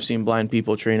state. I've seen blind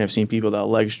people train. I've seen people that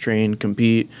legs train,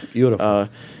 compete. Beautiful.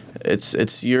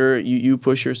 You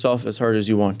push yourself as hard as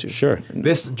you want to. Sure.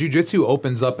 This jiu-jitsu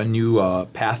opens up a new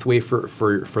pathway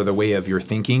for the way of your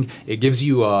thinking. It gives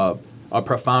you a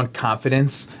profound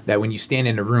confidence that when you stand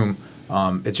in a room,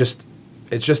 it's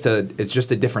just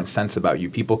a different sense about you.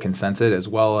 People can sense it, as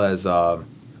well as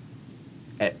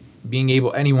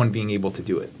anyone being able to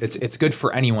do it. It's good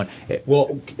for anyone.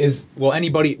 Will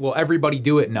everybody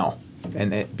do it? No,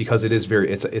 because it is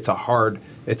it's a hard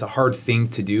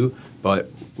thing to do, but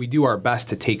we do our best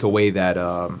to take away that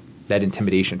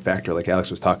intimidation factor, like Alex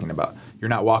was talking about. You're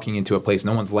not walking into a place,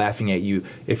 no one's laughing at you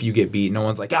if you get beat. No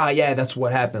one's like, yeah, that's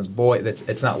what happens, boy.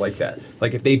 It's not like that.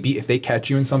 Like if they catch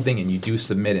you in something and you do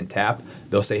submit and tap,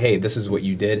 they'll say, hey, this is what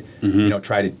you did. Mm-hmm.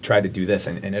 Try to do this,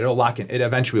 and it'll lock in. It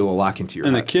eventually will lock into your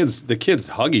head. And the kids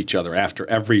hug each other after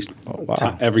every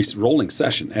rolling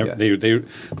session.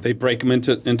 They break them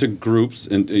into groups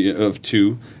of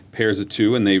 2 pairs of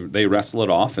 2, and they wrestle it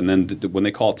off. And then when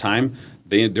they call time,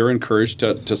 they're encouraged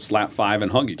to slap 5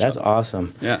 and hug each other. That's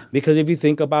awesome. Yeah. Because if you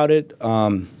think about it,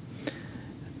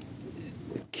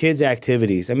 kids'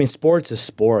 activities. I mean, sports is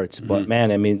sports, but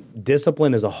man, I mean,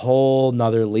 discipline is a whole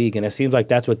nother league, and it seems like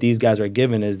that's what these guys are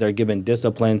given. Is they're given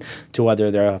discipline to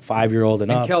whether they're a 5-year-old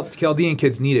and up. Chaldean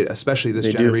kids need it, especially this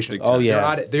generation. Oh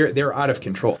yeah, they're out of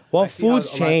control. Well, food's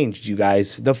changed, you guys.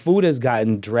 The food has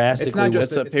gotten drastically. It's not just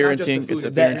the parenting,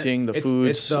 the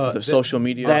foods, the social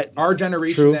media. Our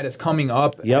generation that is coming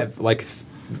up, Yep.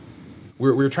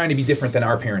 We're trying to be different than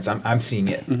our parents. I'm seeing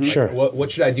it. Sure.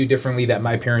 What should I do differently that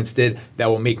my parents did that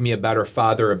will make me a better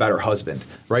father, a better husband,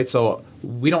 right? So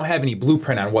we don't have any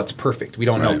blueprint on what's perfect. We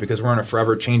don't know because we're in a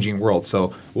forever changing world.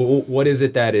 So what is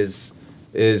it that is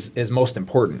most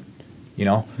important? You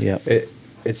know? Yeah.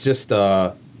 It's just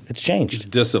it's changed.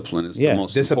 Discipline is the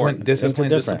most important.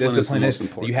 Discipline is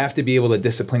important. you have to be able to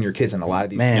discipline your kids, and a lot of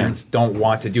these parents don't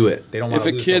want to do it. They don't want to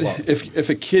lose the love. If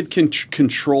a kid can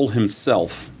control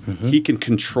himself, he can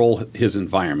control his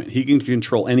environment. He can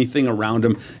control anything around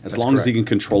him as long as he can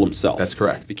control himself. That's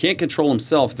correct. If he can't control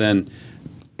himself, then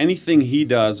anything he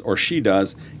does or she does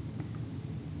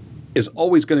is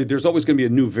always going to. There's always going to be a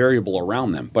new variable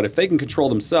around them. But if they can control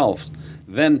themselves,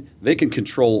 then they can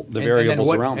control the variables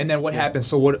around them. And then what happens?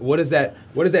 So what does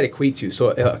that equate to?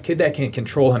 So a kid that can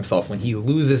control himself when he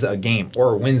loses a game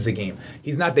or wins a game,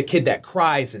 he's not the kid that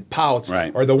cries and pouts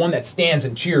or the one that stands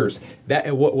and cheers.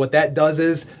 That what that does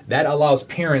is that allows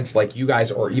parents like you guys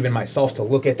or even myself to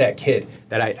look at that kid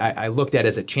that I looked at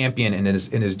as a champion and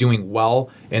is doing well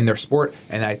in their sport,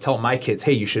 and I tell my kids,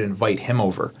 hey, you should invite him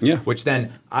over. Yeah. Which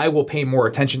then I will pay more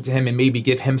attention to him and maybe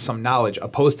give him some knowledge,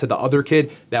 opposed to the other kid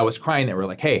that was crying that were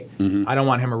like, hey, I don't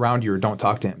want him around you or don't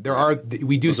talk to him.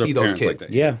 We do see those kids. Like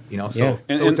that. Yeah. You know, so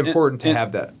it's important to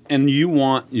have that. And you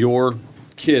want your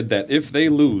kid that if they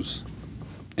lose,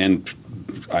 and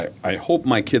I hope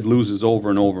my kid loses over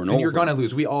and over and over. And you're going to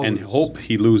lose. We all and lose. hope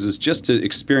he loses just to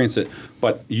experience it.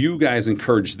 But you guys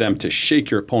encourage them to shake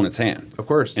your opponent's hand. Of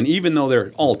course. And even though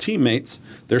they're all teammates,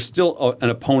 they're still an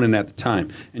opponent at the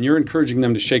time. And you're encouraging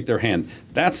them to shake their hand.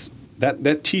 That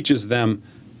teaches them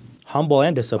humble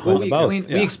and disciplined.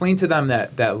 We explain to them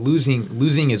that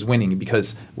losing is winning, because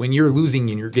when you're losing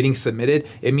and you're getting submitted,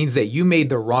 it means that you made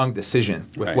the wrong decision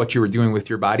with what you were doing with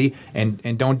your body,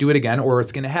 and don't do it again, or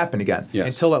it's going to happen again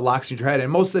until it locks in your head. And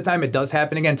most of the time it does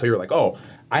happen again until you're like, oh,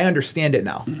 I understand it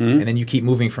now, and then you keep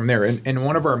moving from there. And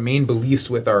one of our main beliefs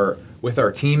with our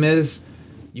team is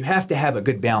you have to have a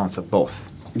good balance of both.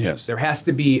 Yes. There has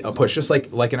to be a push, just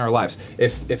like in our lives.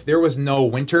 If there was no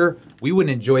winter, we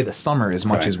wouldn't enjoy the summer as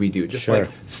much as we do. Just like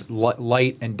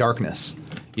light and darkness.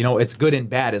 You know, it's good and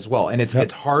bad as well. And it's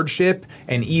hardship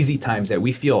and easy times that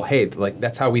we feel, hey, like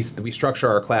that's how we structure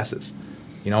our classes.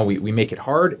 You know, we make it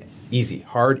hard, easy,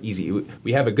 hard, easy.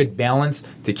 We have a good balance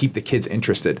to keep the kids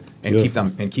interested and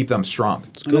keep them strong.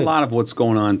 And a lot of what's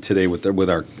going on today with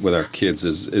our kids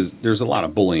is there's a lot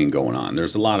of bullying going on.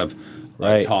 There's a lot of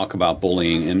talk about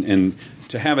bullying, and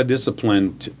to have a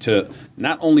discipline to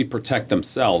not only protect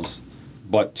themselves,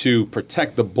 but to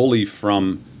protect the bully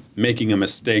from making a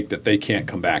mistake that they can't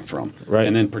come back from. Right.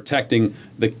 And then protecting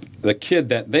the kid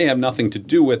that they have nothing to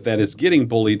do with that is getting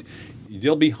bullied.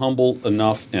 They'll be humble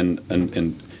enough and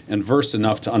versed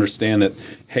enough to understand that,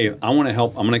 hey, I want to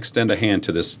help. I'm going to extend a hand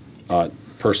to this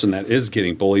person that is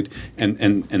getting bullied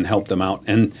and help them out,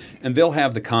 and they'll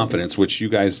have the confidence which you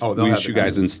guys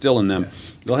instill in them.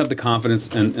 They'll have the confidence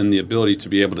and the ability to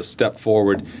be able to step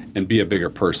forward and be a bigger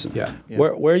person.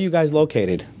 Where are you guys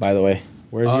located, by the way?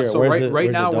 Right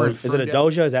now we're is it a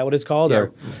doja? Is that what it's called?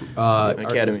 Or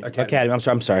Academy.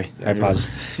 I'm sorry. I apologize.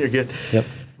 You're good. Yep.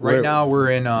 Right now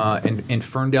we're in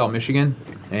Ferndale, Michigan,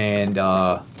 and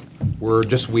we're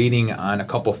just waiting on a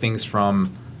couple things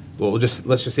from. Well,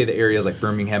 let's just say the areas like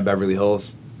Birmingham, Beverly Hills,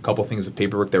 a couple things of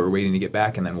paperwork that we're waiting to get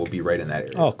back, and then we'll be right in that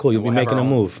area. Oh, cool. You'll be making a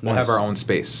move. We'll have our own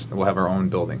space. We'll have our own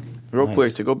building. Real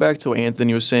quick, to go back to what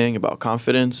Anthony was saying about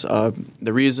confidence,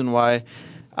 the reason why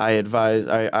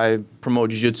I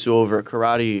promote jiu-jitsu over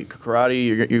karate,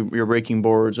 you're breaking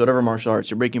boards, whatever martial arts,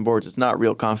 you're breaking boards, it's not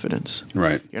real confidence.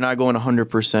 Right. You're not going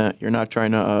 100%. You're not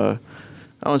trying to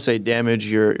I don't want to say damage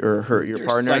or hurt your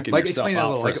partner. Like explain that a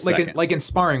little. Like in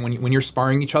sparring, when you're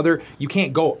sparring each other, you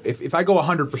can't go. If I go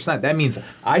 100%, that means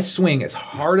I swing as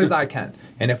hard as I can.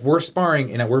 And if we're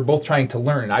sparring and we're both trying to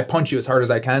learn, and I punch you as hard as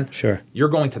I can, you're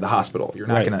going to the hospital. You're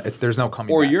not gonna. There's no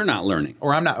coming. Or back. You're not learning.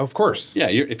 Or I'm not. Of course. Yeah.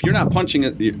 If you're not punching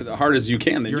it as hard as you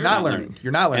can, then you're not learning.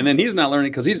 You're not learning. And then he's not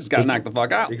learning because he just got knocked the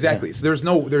fuck out. Exactly. Yeah.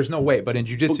 So there's no way. But in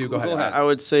jiu-jitsu, go ahead. I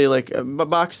would say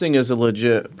boxing is a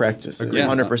legit practice,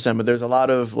 100%. But there's a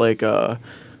lot of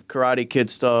Karate Kid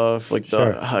stuff, like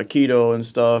Sure. the Aikido and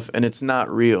stuff, and it's not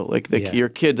real. Like Yeah. your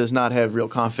kid does not have real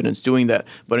confidence doing that.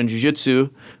 But in jiu-jitsu,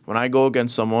 when I go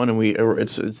against someone and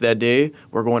it's that day,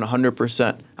 we're going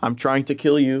 100%. I'm trying to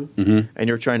kill you, and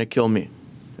you're trying to kill me,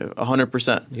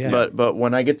 100%. Yeah. But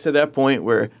when I get to that point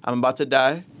where I'm about to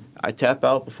die, I tap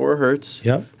out before it hurts,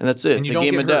 Yep. and that's it. And you it's a don't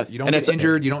game get of hurt. death. You don't and get it's-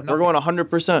 injured. You don't. We're going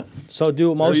 100%. So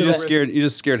do most you of just that. scared. You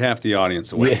just scared half the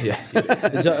audience away.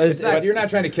 You're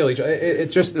not trying to kill each other.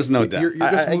 It's just There's no doubt. You're just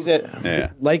Yeah.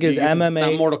 Like is It's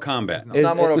MMA not Mortal Kombat. It's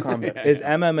not Mortal Kombat. Is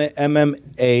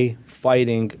MMA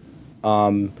fighting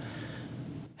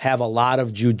have a lot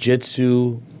of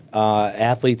jiu-jitsu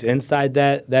athletes inside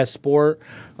that sport?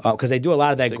 Because they do a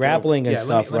lot of that grappling and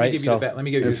stuff, let me right? give you let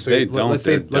me give you If so they let- don't, let's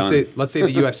say they're let's say the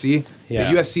UFC.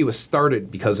 Yeah. The UFC was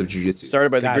started because of jiu-jitsu. Started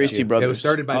by the Got Gracie you. brothers. It was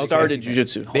started by the started Gracie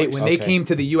jiu-jitsu. When they Okay. came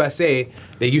to the USA,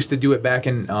 they used to do it back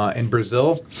in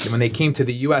Brazil. And when they came to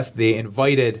the US, they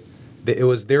invited. It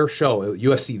was their show,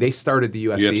 UFC. They started the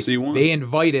UFC. UFC won. They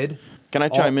invited. Can I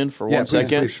chime in for Yeah, one please,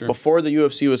 second? please, sure. Before the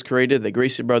UFC was created, the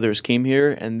Gracie brothers came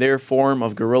here, and their form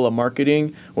of guerrilla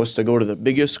marketing was to go to the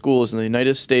biggest schools in the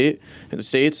United States,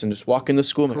 and just walk in the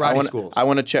school. And Karate schools. I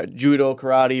want to check judo,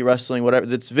 karate, wrestling, whatever.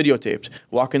 That's videotaped.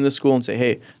 Walk in the school and say,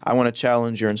 "Hey, I want to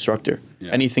challenge your instructor.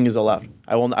 Yeah. Anything is allowed.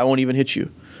 I won't even hit you."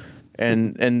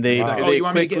 And they Like, they oh, you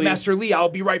want me to get quickly- Master Lee? I'll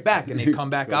be right back. And they'd come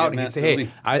back Go out get and he'd say, Master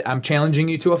hey, Lee. I'm challenging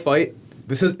you to a fight.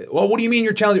 This is, well, what do you mean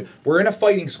you're challenging? We're in a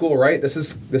fighting school, right? This is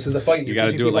a fight. You got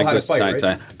to You're do it teaching people like how to this, fight, Tai right?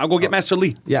 Tai. I'll go get Master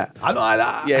Lee. Yeah.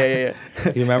 Yeah.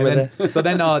 You remember And then- that? So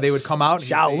then they would come out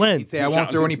and Shaolin. he'd say, I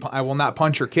won't throw any, I will not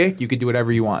punch or kick. You could do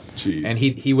whatever you want. Jeez. And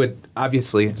he would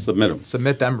obviously Submit him.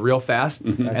 submit them real fast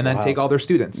Mhm. and then Wow. take all their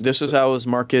students. This is how it was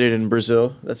marketed in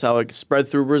Brazil. That's how it spread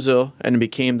through Brazil and it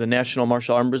became the national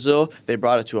martial art in Brazil. They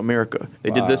brought it to America.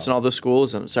 They did this Wow. in all the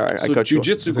schools. And sorry, I So cut you off.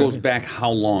 jiu-jitsu goes back how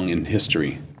long in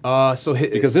history? Because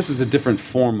Because this is a different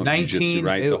form of 19, jiu-jitsu,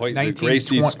 right? The 19,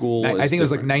 Gracie 20 school. I is think it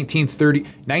was like different.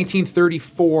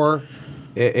 1934.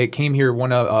 It came here.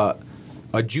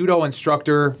 A judo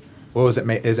instructor. What was it?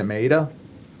 Is it Maeda?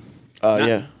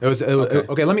 Yeah. It was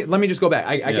okay. Let me just go back.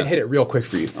 I Yeah. can hit it real quick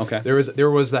for you. Okay. There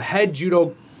was the head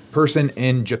judo person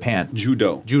in Japan.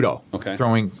 Judo. Judo. Okay.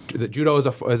 Throwing. The judo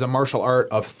is a martial art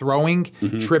of throwing,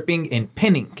 Mhm. tripping, and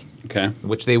pinning, Okay.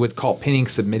 which they would call pinning,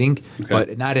 submitting, Okay.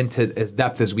 but not into as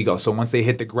depth as we go. So once they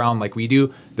hit the ground like we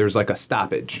do, there's like a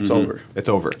stoppage. Mhm. over. It's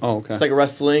over. Oh, okay. It's like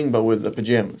wrestling, but with the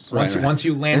pajamas. Right, right. Once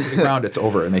you land to the ground, it's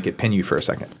over, and they could pin you for a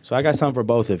second. So I got something for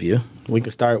both of you. We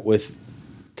can start with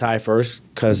Ty first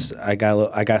because I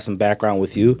got some background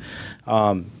with you.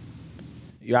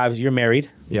 You're married.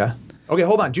 Yeah. Okay,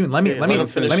 hold on, June. Let me Yeah, let him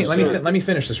finish let me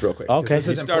finish this real quick. Okay. This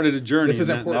is He started a journey. This is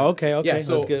and important. Okay. Yeah,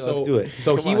 so, let's do it.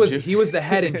 So Come he on, was June. he was the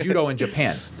head in judo in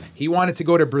Japan. He wanted to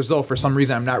go to Brazil for some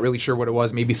reason. I'm not really sure what it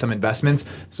was. Maybe some investments.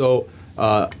 So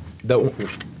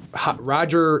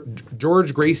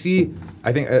George Gracie,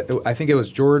 I think it was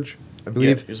George. I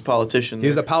believe. Yeah, he was a politician. He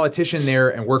was there. a politician there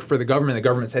and worked for the government. The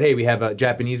government said, hey, we have a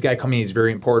Japanese guy coming. He's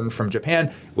very important from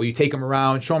Japan. Will you take him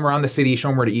around, show him around the city, show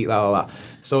him where to eat, la, la, la.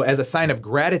 So as a sign of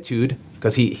gratitude,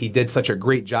 because he did such a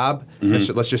great job,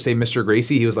 let's just say Mr.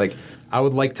 Gracie, he was like, I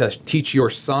would like to teach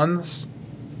your sons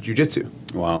jiu-jitsu.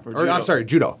 Wow. Or, I'm sorry,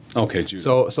 judo. Okay,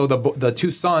 judo. So the two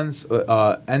sons,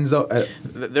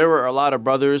 Enzo... There were a lot of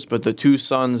brothers, but the two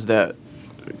sons that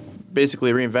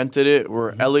basically reinvented it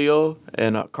were Elio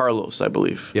and Carlos, I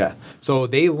believe. Yeah. So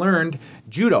they learned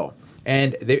judo,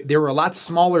 and they were a lot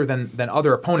smaller than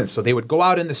other opponents. So they would go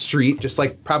out in the street, just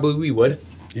like probably we would.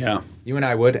 Yeah. You and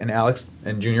I would, and Alex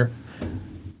and Junior,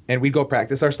 and we'd go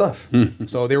practice our stuff. Hmm.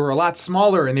 So they were a lot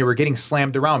smaller, and they were getting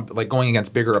slammed around, like going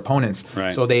against bigger opponents.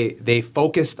 Right. So they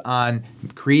focused on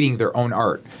creating their own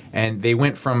art, and they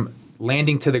went from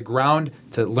landing to the ground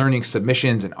to learning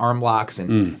submissions and arm locks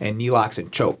and knee locks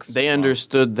and chokes. They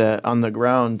understood that on the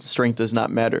ground, strength does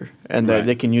not matter, and that Right.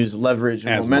 they can use leverage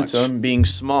and As momentum, being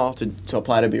small, to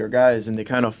apply to bigger guys, and they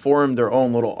kind of formed their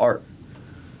own little art.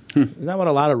 Isn't that what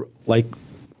a lot of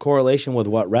correlation with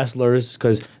what wrestlers?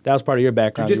 Because that was part of your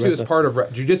background. You Jiu-jitsu is part of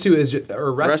jiu-jitsu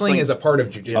wrestling is a part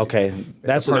of jiu-jitsu. Okay,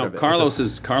 that's part Now, of it. Carlos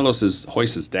is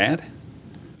Hoyce's dad.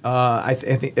 I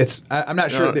think it's. I'm not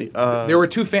sure. No, There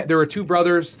were two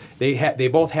brothers. They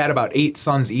both had about 8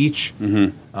 sons each.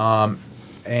 Mm-hmm.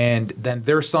 And then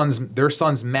their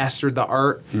sons mastered the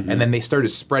art, and then they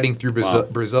started spreading through Wow.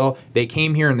 Brazil. They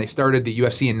came here and they started the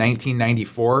UFC in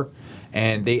 1994,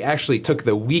 and they actually took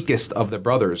the weakest of the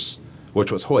brothers, which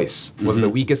was Hoyce, was the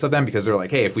weakest of them, because they're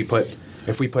like, hey, if we put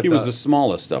He was the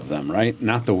smallest of them, right?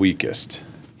 Not the weakest.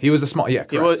 he was the small, yeah,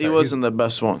 correct. He wasn't the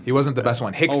best one. He wasn't the best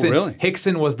one. Hickson, really?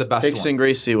 Hickson was the best Hickson one.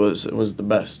 Gracie was the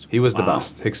best. He was the Wow.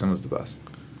 best. Hickson was the best.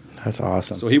 That's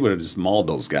awesome. So he would have just mauled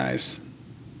those guys.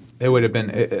 It would have been.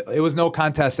 It was no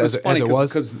contest as it was.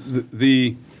 Because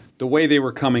the way they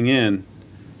were coming in,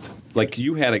 like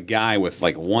you had a guy with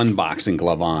like one boxing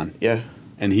glove on. Yeah.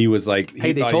 And he was like,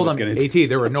 hey, they told him, AT,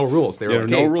 there were no rules. There were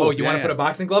no rules. Oh, you want to put a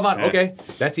boxing glove on? Yeah. Okay,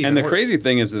 that's even And the worse. crazy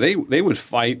thing is that they would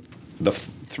fight the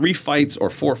 3 fights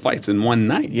or 4 fights in one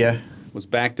night. Yeah. It was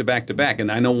back to back to back.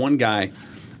 And I know one guy,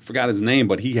 forgot his name,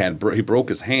 but he broke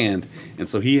his hand, and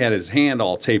so he had his hand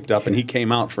all taped up, and he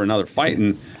came out for another fight,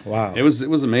 and wow, it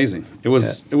was amazing. It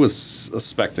was a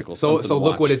spectacle. So something to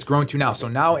look watch. what it's grown to now. So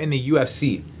now in the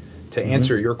UFC, to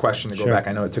answer your question, to go Sure. back,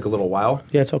 I know it took a little while.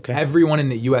 Yeah, it's okay. Everyone in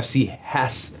the UFC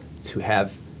has to have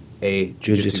a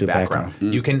jiu-jitsu background.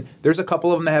 Mm. You can. There's a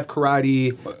couple of them that have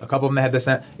karate, a couple of them that have this.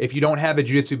 That. If you don't have a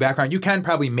jiu-jitsu background, you can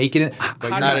probably make it. But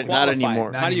not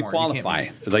anymore. How do you Not anymore. qualify?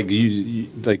 Like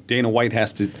like Dana White has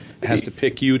to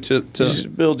pick you to. You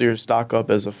just build your stock up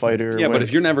as a fighter. Yeah, but if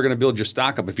you're never going to build your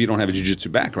stock up if you don't have a jiu-jitsu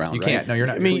background, you right? can't. No, you're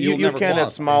not. I mean, You'll you never can at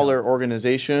qualify. smaller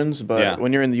organizations, but Yeah.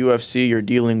 when you're in the UFC, you're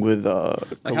dealing with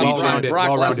Like how Well-rounded-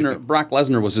 Brock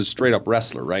Lesnar was a straight up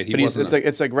wrestler, right? He but wasn't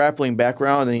it's like grappling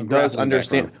background, and he does grappling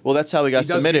understand. background. Well, that's how he got He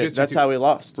does submitted. jiu-jitsu That's too. how he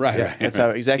lost. right. Yeah, right, That's right. how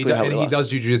exactly how he and he lost. does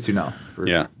jiu-jitsu now.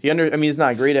 Yeah. I mean, he's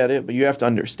not great at it, but you have to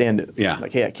understand it. Yeah.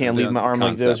 Like, hey, I can't The leave my arm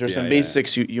like this. concept, There's some yeah, yeah. basics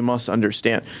you must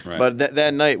understand. Right. But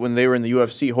that night when they were in the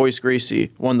UFC, Hoist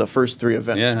Gracie won the first 3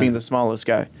 events, Yeah. being the smallest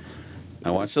guy. I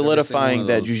watched every Solidifying single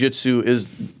that one of those. jiu-jitsu is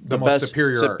the most best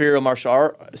superior martial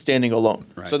art standing alone.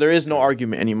 Right. So there is no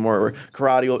argument anymore. Or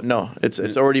karate, no,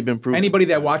 it's already been proven. Anybody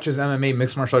that watches MMA,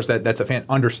 mixed martial arts, that's a fan,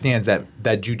 understands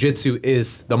that jiu-jitsu is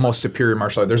the most superior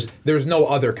martial art. There's no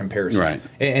other comparison. Right.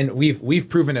 And we've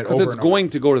proven it over Because and it's going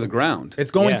to go to the ground. over.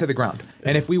 It's going Yeah. to the ground.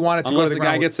 And if we want it to Unless go to the the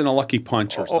guy ground, gets in a lucky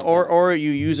punch or something. or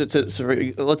you use it to,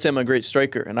 so let's say I'm a great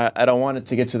striker and I don't want it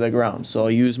to get to the ground, so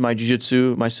I use my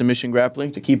jiu-jitsu, my submission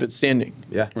grappling to keep it standing.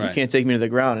 yeah. Right. You can't take me to the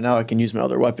ground, and now I can use my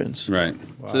other weapons. Right.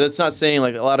 So that's not saying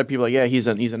like a lot of people are like, yeah,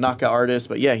 he's a knockout artist,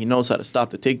 but yeah, he knows how to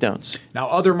stop the takedowns. Now,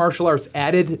 other martial arts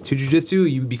added to jiu-jitsu,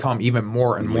 you become even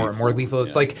more and more and more lethal.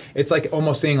 It's like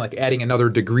almost saying like adding another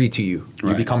degree to you. You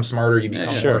Right. become smarter. You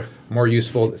become Sure. more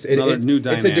useful. Another new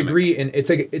dynamic. It's a degree, and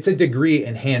it's a degree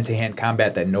in hand-to-hand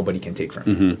combat that nobody can take from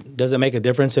you. Mm-hmm. Does it make a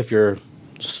difference if you're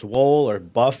swole or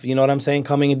buff? You know what I'm saying?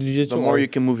 Coming into jiu-jitsu, The more you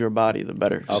can move your body, the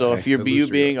better. So Okay, if you're the you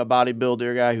looser being a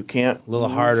bodybuilder guy who can't, a little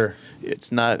harder. it's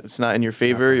not in your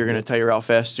favor. You're going to tire out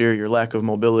faster. Your lack of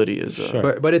mobility is.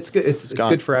 Sure. But it's good. It's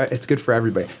gone. good for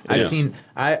everybody. Yeah.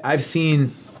 I've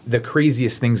seen the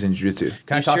craziest things in jiu-jitsu.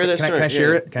 Can I talk? share that Can I story?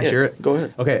 share Yeah. it? Can I Yeah. share it? Go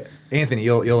ahead. Okay, Anthony,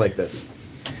 you'll like this.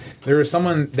 There was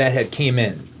someone that had came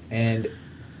in, and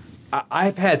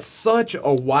I've had such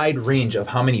a wide range of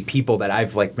how many people that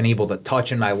I've like been able to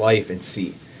touch in my life and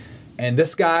see. And this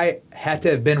guy had to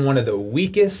have been one of the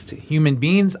weakest human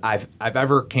beings I've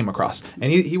ever came across.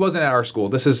 And he wasn't at our school.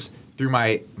 This is through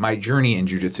my journey in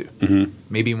jiu-jitsu. Mm-hmm.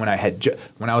 Maybe when I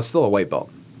was still a white belt.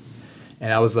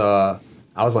 And I was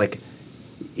like,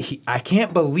 I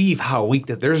can't believe how weak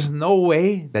that. There's no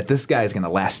way that this guy is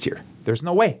gonna last here. There's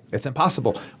no way. It's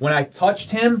impossible. When I touched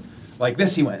him like this,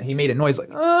 he made a noise like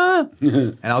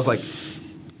and I was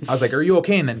like, are you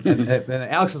okay? And then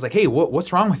Alex was like, hey,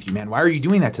 what's wrong with you, man? Why are you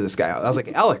doing that to this guy? I was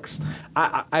like, Alex,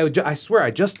 I swear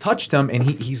I just touched him and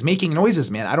he's making noises,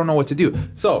 man. I don't know what to do.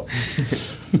 So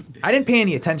I didn't pay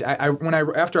any attention.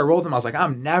 After I rolled him, I was like,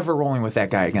 I'm never rolling with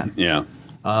that guy again. Yeah.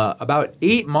 About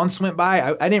 8 months went by.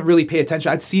 I didn't really pay attention.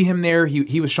 I'd see him there.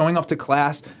 He was showing up to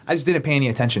class. I just didn't pay any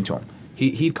attention to him.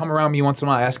 He'd come around me once in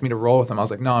a while, ask me to roll with him. I was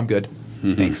like, no, I'm good.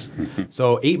 Thanks.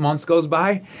 So 8 months goes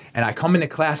by, and I come into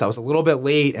class. I was a little bit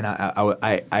late, and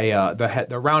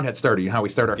the round had started. You know how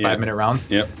we start our 5-minute rounds?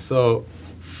 Yep. So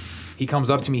he comes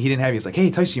up to me. He didn't have. He's like, hey,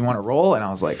 Tyson, you want to roll? And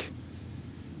I was like,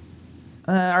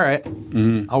 all right.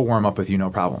 Mm-hmm. I'll warm up with you, no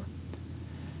problem.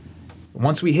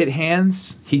 Once we hit hands,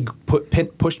 he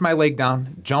pushed my leg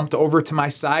down, jumped over to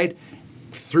my side,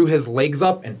 threw his legs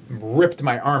up, and ripped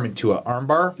my arm into an arm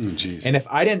bar. And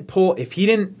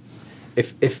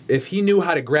if he knew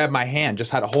how to grab my hand,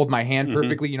 just how to hold my hand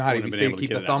perfectly, you know how to Wouldn't have been able to keep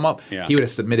get the it thumb out. up, Yeah. he would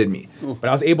have submitted me. Ooh. But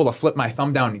I was able to flip my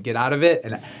thumb down and get out of it,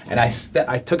 and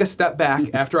I took a step back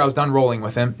after I was done rolling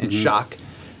with him in shock,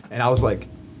 and I was like,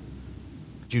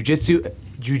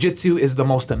 Jiu-jitsu is the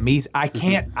most amazing. I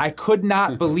could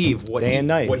not believe what Day and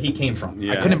night. what he came from.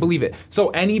 Yeah. I couldn't believe it. So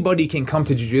anybody can come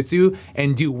to jiu-jitsu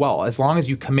and do well as long as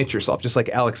you commit yourself. Just like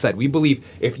Alex said, we believe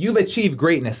if you've achieved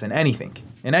greatness in anything,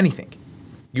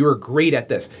 you are great at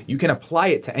this. You can apply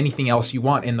it to anything else you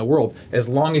want in the world as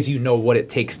long as you know what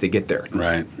it takes to get there.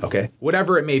 Right. Okay?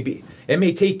 Whatever it may be. It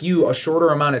may take you a shorter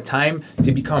amount of time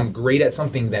to become great at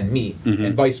something than me,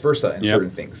 and vice versa in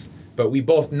certain things. but we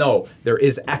both know there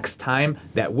is X time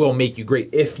that will make you great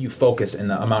if you focus in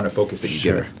the amount of focus that you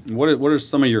give it. What are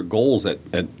some of your goals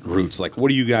at Roots? Like, what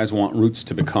do you guys want Roots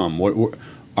to become? What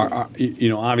you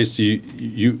know, obviously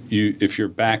you if you're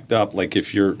backed up, like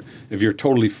if you're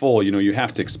totally full, you know, you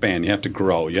have to expand, you have to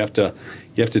grow, you have to.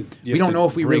 We don't know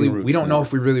if we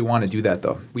really want to do that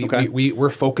though.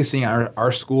 We're focusing on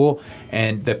our school,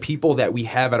 and the people that we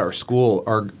have at our school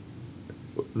are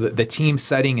the team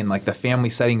setting and like the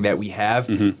family setting that we have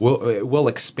will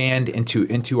expand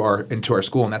into our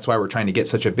school, and that's why we're trying to get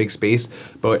such a big space.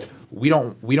 But we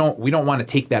don't want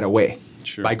to take that away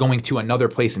by going to another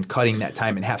place and cutting that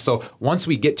time in half. So once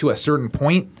we get to a certain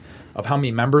point of how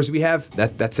many members we have,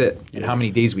 that's it, and how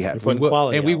many days we have.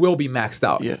 We will be maxed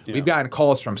out. We've gotten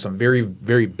calls from some very,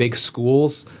 very big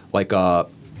schools, like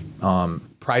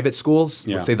private schools,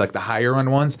 let's say like the higher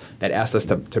end ones, that asked us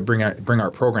to bring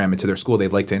our program into their school.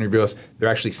 They'd like to interview us. They're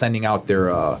actually sending out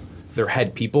their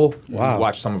head people to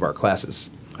watch some of our classes.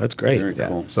 That's great. Very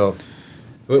cool. So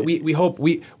we hope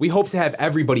to have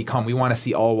everybody come. We want to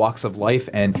see all walks of life,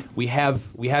 and we have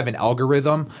an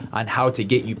algorithm on how to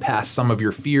get you past some of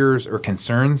your fears or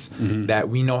concerns that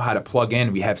we know how to plug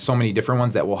in. We have so many different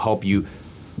ones that will help you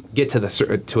get to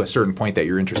a certain point that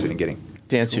you're interested in getting.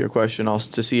 To answer your question, also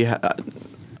to see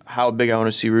how big I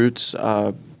want to see Roots,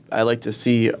 I like to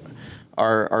see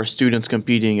our students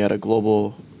competing at a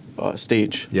global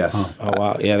stage. Yes. Oh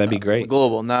wow. Yeah, that'd be great.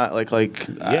 Global, not like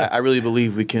I really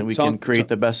believe we can create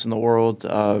the best in the world,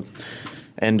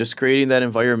 and just creating that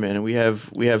environment. And we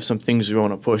have some things we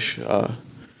want to push.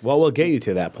 What will get you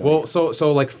to that point? Well,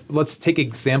 so like let's take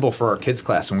an example for our kids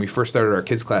class. When we first started our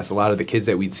kids class, a lot of the kids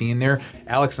that we'd seen there,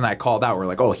 Alex and I called out. We're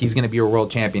like, oh, he's going to be a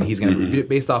world champion. He's going to be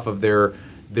based off of their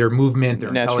movement,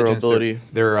 their natural ability,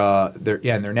 their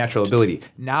natural ability.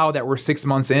 Now that we're 6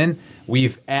 months in,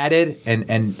 we've added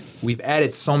we've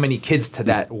added so many kids to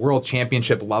that world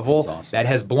championship level that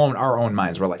has blown our own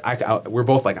minds. We're like, we're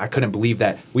both like, I couldn't believe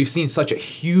that. We've seen such a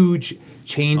huge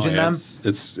change in them.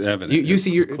 It's evident.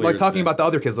 You're like talking about the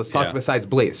other kids. Let's talk besides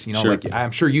Blaze. You know, like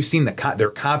I'm sure you've seen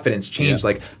their confidence change,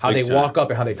 like how they walk up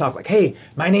and how they talk. Like, hey,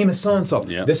 my name is so and so.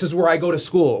 This is where I go to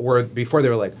school. Where before they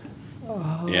were like,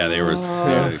 yeah, they were.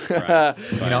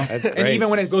 You know, and even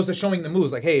when it goes to showing the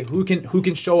moves, like, hey, who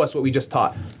can show us what we just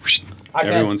taught?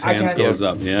 Everyone's hand goes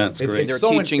up. Yeah, it's great. They're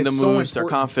teaching the moves. Their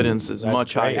confidence is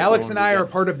much higher. Alex and I are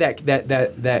part of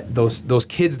those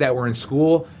kids that were in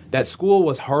school. That school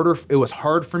was harder. It was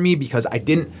hard for me because I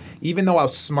didn't, even though I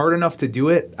was smart enough to do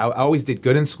it, I always did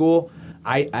good in school.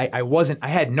 I wasn't. I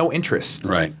had no interest.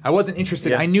 Right. I wasn't interested.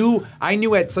 Yeah. I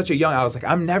knew at such a young. I was like,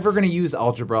 I'm never going to use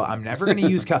algebra. I'm never going to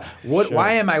use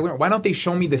Why am I? Why don't they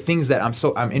show me the things that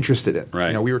I'm interested in? Right.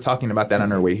 You know, we were talking about that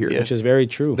on our way here. Which is very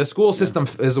true. The school system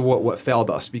is what failed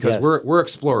us because we're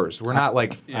explorers. We're not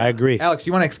like. I agree. Alex,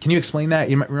 can you explain that?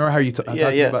 You remember how you talking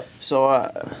about? So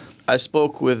I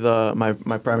spoke with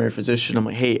my primary physician. I'm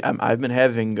like, hey, I've been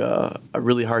having a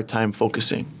really hard time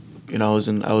focusing. You know,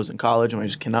 I was in college and I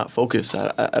just cannot focus.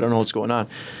 I don't know what's going on.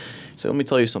 So let me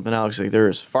tell you something, Alex. Like,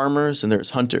 there's farmers and there's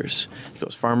hunters.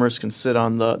 Those farmers can sit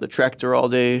on the tractor all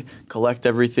day, collect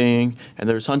everything, and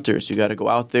there's hunters. You got to go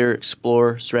out there,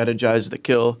 explore, strategize the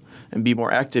kill, and be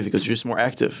more active because you're just more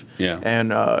active. Yeah.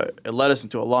 And it led us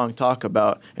into a long talk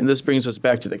about, and this brings us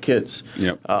back to the kids.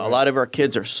 Yep. A lot of our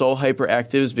kids are so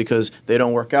hyperactive because they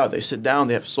don't work out. They sit down.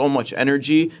 They have so much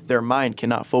energy. Their mind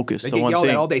cannot focus. They get yelled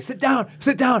at all day. Sit down,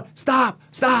 stop.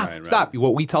 Stop.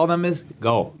 What we tell them is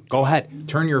go ahead,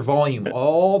 turn your volume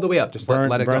all the way up. Just let it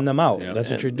go. Burn them out. Yeah. That's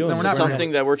what you're doing.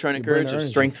 Something that we're trying to encourage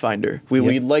is Strength Finder.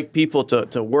 We like people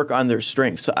to work on their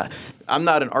strengths. I'm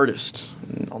not an artist.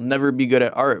 I'll never be good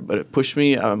at art, but it pushed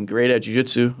me. I'm great at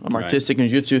jiu-jitsu. I'm artistic in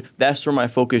jiu-jitsu. That's where my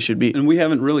focus should be. And we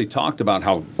haven't really talked about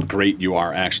how great you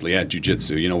are actually at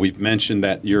jiu-jitsu. You know, we've mentioned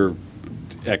that you're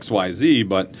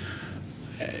XYZ,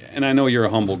 and I know you're a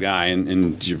humble guy,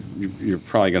 and you're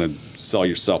probably going to sell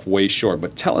yourself way short.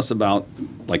 But tell us about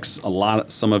like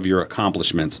some of your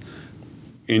accomplishments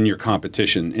in your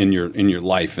competition, in your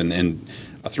life, and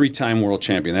a 3-time world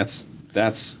champion.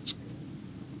 That's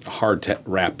hard to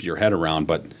wrap your head around,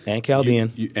 but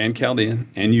Chaldean,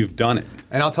 and you've done it.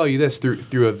 And I'll tell you this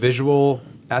through a visual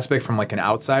aspect from like an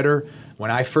outsider.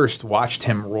 When I first watched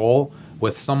him roll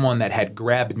with someone that had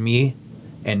grabbed me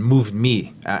and moved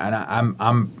me, and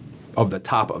I'm of the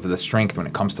top of the strength when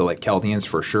it comes to like Chaldeans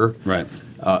for sure. Right.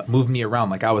 Moved me around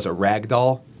like I was a rag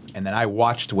doll, and then I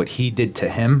watched what he did to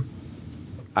him.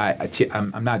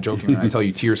 I'm not joking when I tell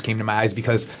you tears came to my eyes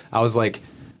because I was like,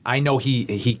 I know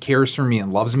he cares for me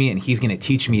and loves me, and he's going to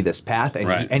teach me this path, and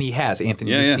Right. he has.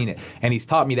 Anthony Yeah, has yeah. seen it, and he's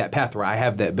taught me that path where I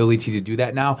have the ability to do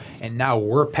that now. And now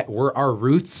we're our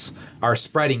roots are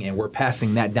spreading, and we're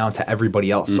passing that down to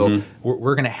everybody else. So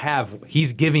we're going to have.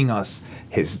 He's giving us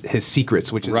his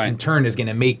secrets, which is, Right. in turn is going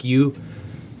to make you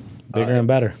Bigger and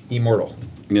better. immortal.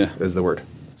 Yeah. Is the word.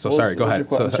 So What sorry. was Go your ahead.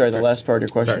 que- I'm sorry, the last part of your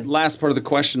question. Last part of the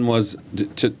question was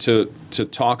to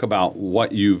talk about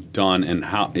what you've done and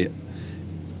how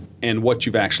and what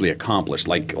you've actually accomplished.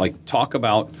 Like talk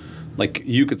about, like,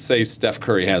 you could say Steph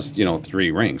Curry has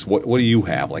 3 rings. What do you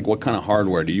have? Like, what kind of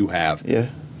hardware do you have? Yeah.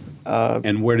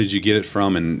 And where did you get it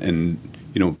from? And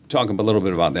talk a little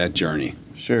bit about that journey.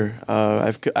 Sure.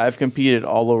 I've competed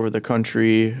all over the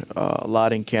country, a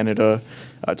lot in Canada.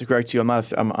 To correct you, I'm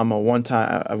a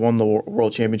one-time. I won the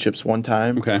World Championships one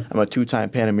time. Okay. I'm a 2-time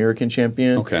Pan American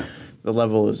champion. Okay. The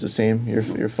level is the same.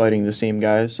 You're fighting the same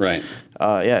guys. Right.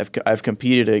 Yeah, I've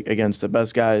competed against the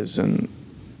best guys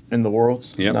in the world.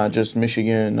 Yep. Not just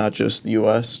Michigan, not just the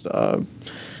U.S.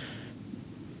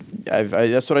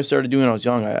 That's what I started doing when I was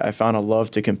young. I found a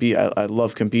love to compete. I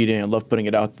love competing. I love putting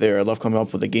it out there. I love coming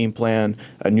up with a game plan,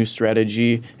 a new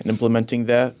strategy, and implementing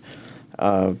that.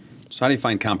 So how do you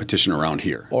find competition around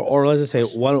here? Or let's just say,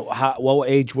 what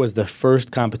age was the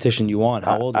first competition you won?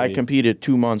 How old were I you? competed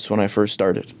 2 months when I first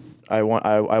started. I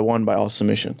won by all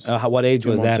submissions. What age 2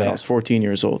 was months that and I at? was 14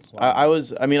 years old.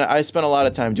 I spent a lot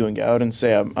of time doing it. I wouldn't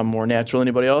say I'm more natural than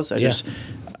anybody else.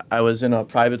 I was in a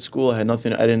private school. I had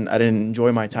nothing. I didn't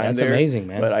enjoy my time That's there. amazing,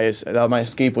 man. But my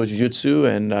escape was jiu-jitsu,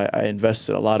 and I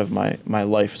invested a lot of my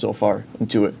life so far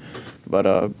into it. But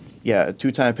yeah, a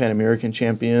 2-time Pan American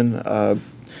champion.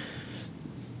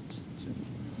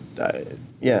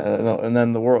 And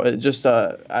then the world. I've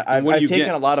taken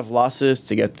a lot of losses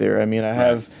to get there. I mean, I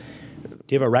have.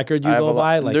 Do you have a record you I have go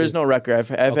by? there's no record.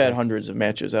 I've Okay. had hundreds of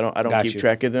matches. I don't Got keep you.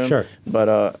 track of them. Sure. But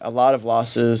a lot of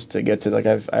losses to get to. Like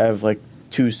I have like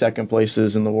 2 second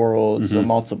places in the world, so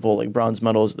multiple like bronze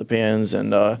medals at the Pans,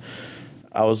 and I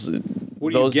was.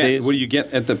 What do those you get? days, What do you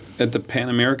get at the Pan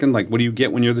American? Like, what do you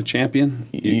get when you're the champion?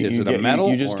 Is it a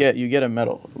medal? You get a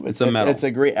medal. It's a medal. It's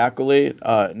a great accolade.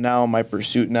 Now my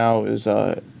pursuit now is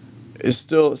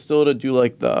still to do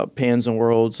like the Pans and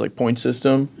Worlds like point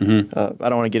system. I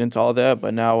don't want to get into all that,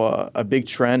 but now a big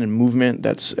trend and movement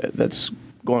that's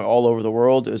going all over the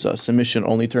world is submission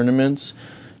only tournaments.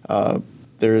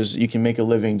 You can make a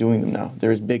living doing them now.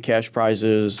 There's big cash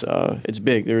prizes. It's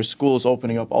big. There's schools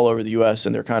opening up all over the U.S.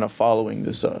 and they're kind of following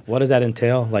this. What does that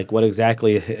entail? Like, what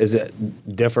exactly is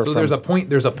it differ So from?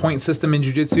 there's a point system in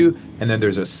jiu-jitsu, and then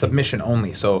there's a submission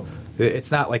only. So it's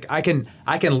not like I can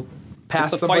pass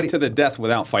It's a somebody. fight to the death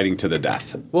without fighting to the death.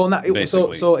 Well, not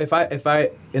Basically. so if I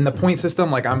in the point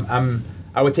system, like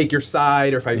I would take your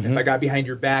side, or if I got behind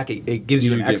your back, it gives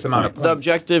you You an X get amount of points. The points.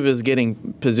 objective is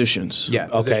getting positions. Yeah.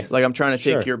 Okay. Like I'm trying to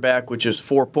take Sure. your back, which is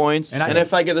 4 points, And and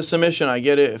if I get a submission, I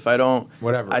get it. If I don't,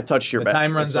 Whatever. I touch your the back.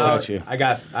 time runs That's out. what you-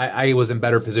 I was in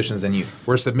better positions than you.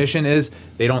 Where submission is,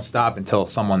 they don't stop until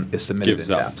someone is submitted Gives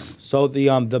and up. tapped. So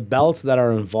the belts that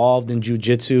are involved in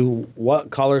jiu-jitsu, what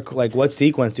color, like what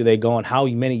sequence do they go in? How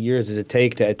many years does it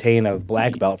take to attain a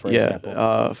black belt, for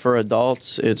example? For adults,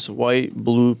 it's white,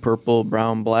 blue, purple,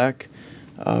 brown, black.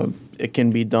 It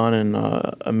can be done in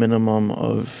a minimum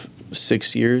of 6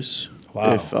 years.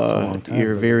 Wow, If that's a long time.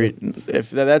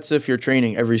 if you're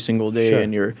training every single day Sure.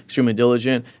 and you're extremely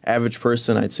diligent, average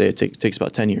person, I'd say it takes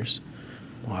about 10 years.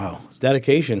 Wow, it's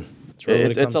dedication. It's really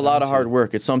what it It's comes a lot down of hard to.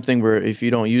 work. It's something where if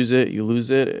you don't use it, you lose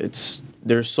it.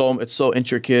 It's so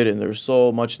intricate and there's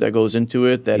so much that goes into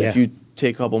it that if Yeah. you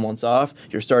take a couple months off,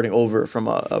 you're starting over from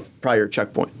a prior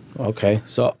checkpoint. Okay,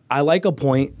 so I like a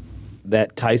point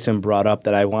that Tyson brought up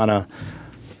that I want to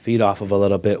feed off of a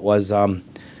little bit was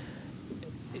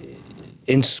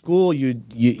in school you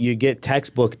get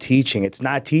textbook teaching. It's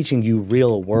not teaching you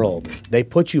real world. They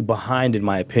put you behind, in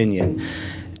my opinion,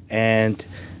 and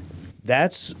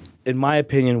that's, in my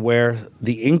opinion, where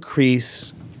the increase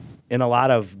in a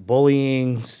lot of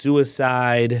bullying,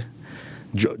 suicide,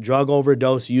 drug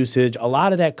overdose usage, a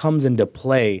lot of that comes into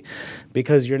play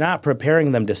because you're not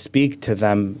preparing them to speak to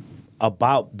them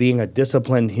about being a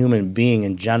disciplined human being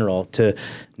in general, to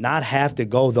not have to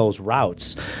go those routes,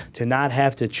 to not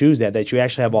have to choose that you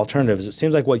actually have alternatives. It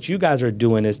seems like what you guys are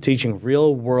doing is teaching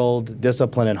real world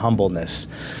discipline and humbleness.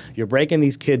 You're breaking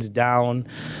these kids down.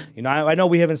 You know, I know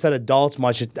we haven't said adults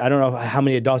much. I don't know how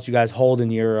many adults you guys hold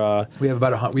in your. We have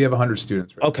 100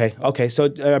 students. Right? Okay. So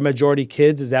majority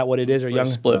kids, is that what it is, or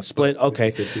young? Split.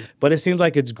 Okay. But it seems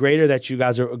like it's greater that you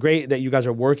guys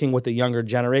are working with the younger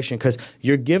generation because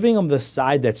you're giving them the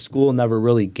side that school never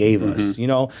really gave us. You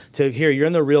know, you're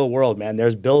in the real world, man.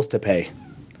 There's bills to pay.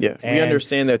 Yeah, we And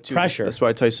understand that too. pressure. That's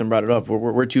why Tyson brought it up.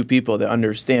 We're two people that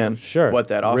understand Sure. what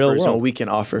that Real offers and world. what we can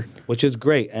offer. which is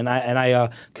great, and I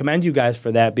commend you guys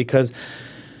for that because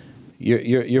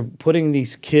you're putting these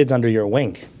kids under your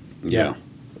wing. Yeah.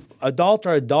 Adults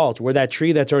are adults. We're that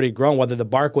tree that's already grown. Whether the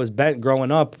bark was bent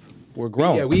growing up, we're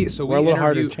grown. Yeah, we're a little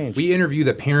harder to change. We interview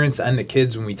the parents and the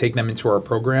kids when we take them into our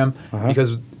program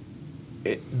because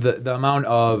the amount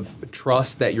of trust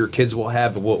that your kids will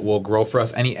have will grow for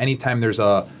us. Anytime there's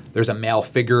a male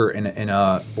figure in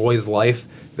a boy's life,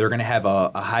 they're going to have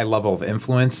a high level of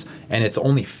influence, and it's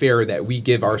only fair that we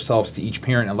give ourselves to each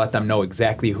parent and let them know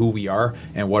exactly who we are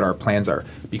and what our plans are,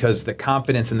 because the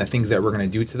confidence in the things that we're going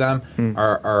to do to them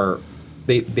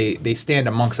they stand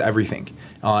amongst everything.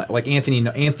 Like Anthony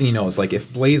knows, like if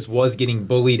Blaze was getting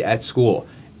bullied at school,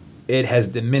 it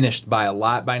has diminished by a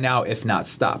lot by now, if not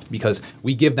stopped, because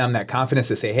we give them that confidence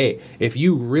to say, hey, if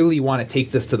you really want to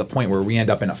take this to the point where we end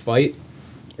up in a fight,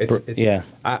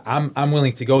 I'm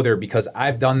willing to go there because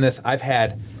I've done this. I've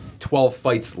had 12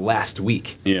 fights last week.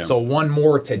 Yeah. So one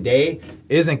more today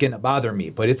isn't going to bother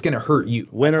me, but it's going to hurt you.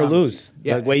 Win or lose.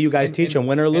 Yeah. The way you guys teach them,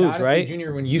 win or lose, honestly, right?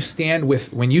 Junior, when you stand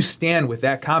with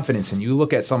that confidence and you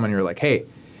look at someone, you're like, hey,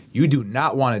 you do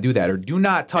not want to do that, or do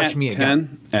not touch me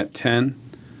again. At 10,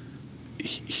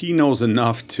 he knows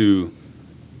enough to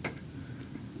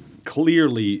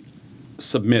clearly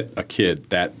submit a kid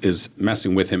that is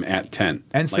messing with him at 10.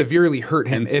 And severely hurt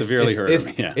him.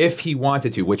 If he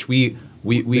wanted to, which we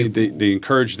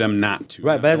encourage them not to.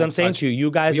 Right, but as I'm saying to you,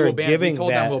 you guys are giving we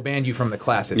told that. them we'll ban you from the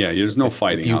class. There's no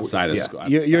fighting outside of school.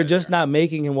 You're just not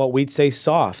making him what we'd say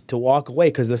soft to walk away,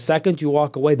 because the second you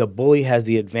walk away, the bully has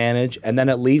the advantage, and then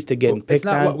it leads to getting picked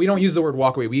on. We don't use the word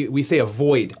walk away. We say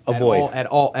avoid. At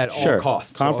all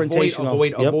costs. Confrontational.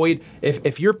 So avoid.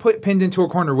 If you're pinned into a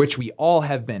corner, which we all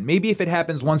have been, maybe if it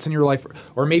happens once in your life,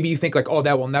 or maybe you think like, oh,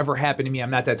 that will never happen to me, I'm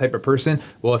not that type of person.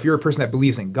 Well, if you're a person that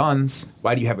believes in guns,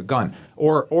 why do you have a gun?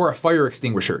 Or a fire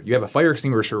extinguisher. You have a fire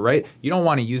extinguisher, right? You don't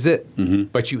want to use it,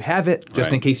 but you have it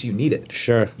just in case you need it.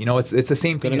 Sure. You know, it's the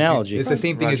same thing. Good analogy. It's the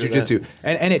same thing as jiu-jitsu.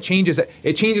 And it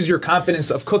changes your confidence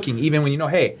of cooking, even when you know,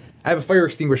 hey, I have a fire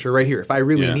extinguisher right here. If I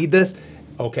really need this,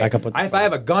 okay. If I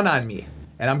have a gun on me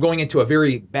and I'm going into a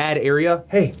very bad area,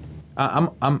 hey, I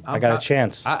got a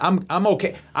chance. I'm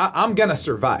okay. I'm gonna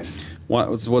survive.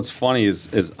 What's funny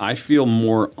is I feel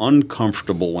more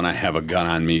uncomfortable when I have a gun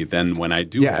on me than when I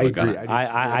do have a gun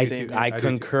on me. I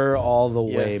concur all the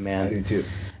way, man. I do too.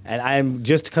 And I'm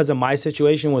just because of my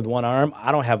situation with one arm,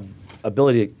 I don't have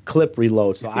ability to clip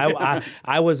reload. So I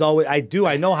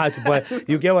know how to, but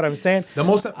you get what I'm saying?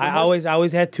 I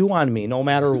always had two on me, no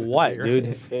matter what,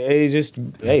 dude.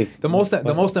 The most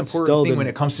important thing when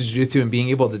it comes to jiu-jitsu and being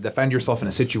able to defend yourself in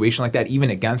a situation like that,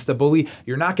 even against a bully,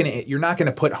 you're not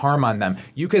gonna put harm on them.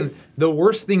 The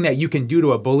worst thing that you can do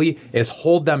to a bully is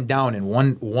hold them down in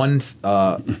one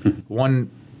what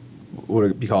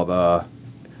would it be called?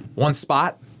 One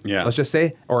spot. Yeah. Let's just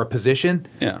say, or a position,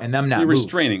 and them not You're move.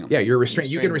 restraining them. Yeah, you're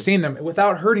restraining. You can restrain them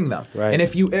without hurting them. Right. And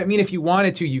if you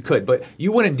wanted to, you could, but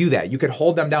you wouldn't do that. You could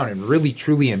hold them down and really,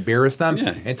 truly embarrass them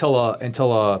until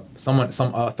some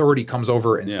authority comes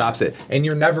over and stops it, and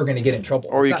you're never going to get in trouble.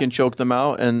 Or you can choke them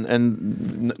out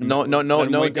and no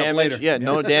damage. Yeah,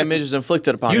 no damage is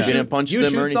inflicted upon them. You didn't punch them or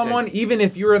anything. You shoot someone, even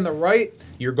if you're in the right,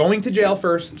 you're going to jail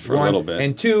first for a little bit,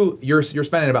 and two, you're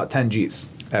spending about 10 G's.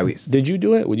 At least. Did you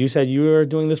do it? Would you said you were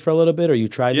doing this for a little bit, or you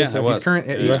tried this? I was. He's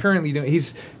currently doing.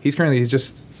 He's just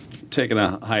taking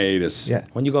a hiatus. Yeah.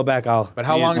 When you go back, I'll. But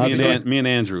how long have you been? Me and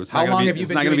Andrew. How long have you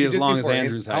been doing jiu-jitsu for? It's not going to be as long as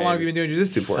Andrew's. How long have you been doing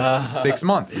jiu-jitsu for? 6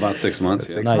 months. About 6 months.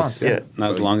 Yeah. 6 Nice. months. Yeah.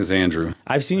 Not as long as Andrew.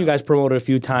 I've seen you guys promote it a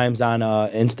few times on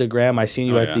Instagram. I've seen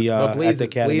you at the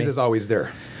academy. Blaze is always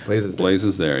there. Blaze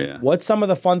is there, yeah. What's some of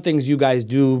the fun things you guys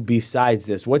do besides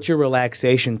this? What's your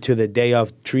relaxation to the day of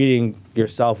treating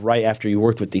yourself right after you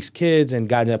worked with these kids and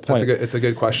got to that point? It's a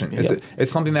good question.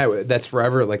 It's something that's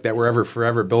forever, like that we're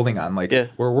forever building on. Like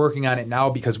we're working on it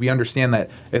now because we understand that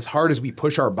as hard as we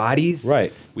push our bodies,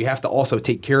 we have to also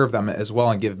take care of them as well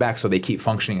and give back so they keep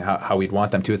functioning how we'd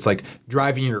want them to. It's like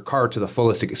driving your car to the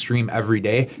fullest extreme every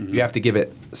day. You have to give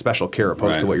it special care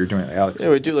opposed to what you're doing, Alex. Yeah,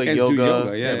 we do like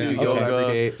yoga. We do yoga every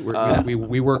day.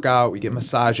 We work out. We get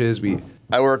massages.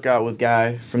 I work out with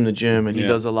Guy from the gym, and he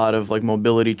does a lot of like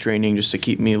mobility training just to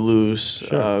keep me loose.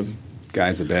 Sure.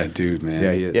 Guy's a bad dude, man.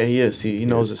 Yeah, he is. Yeah, he is. He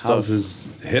knows his stuff. How's his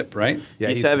hip, right? Yeah,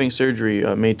 he's having surgery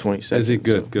May 22nd. Is he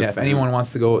good? Good. Yeah, if anyone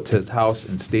wants to go to his house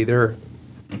and stay there,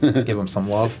 give him some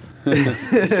love.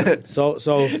 So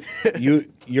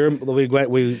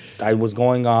I was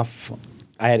going off.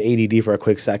 I had ADD for a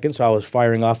quick second, so I was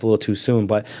firing off a little too soon.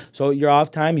 But so you're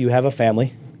off time. You have a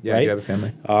family. Yeah, right? you have a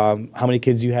family. How many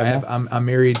kids do you have? now? I'm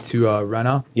married to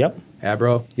Rena Yep.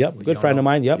 Abro. Yep. Good friend of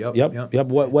mine. Yep.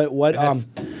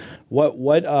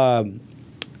 What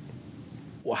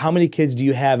how many kids do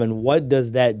you have, and what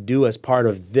does that do as part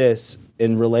of this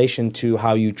in relation to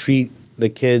how you treat the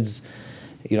kids,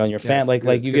 you know, in your family?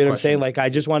 Like you get what I'm saying? Like, I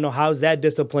just want to know, how's that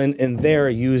discipline in there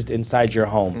used inside your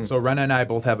home? So Rena and I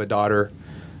both have a daughter.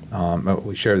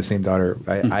 We share the same daughter.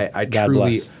 I God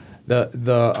truly, bless.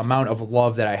 the amount of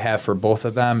love that I have for both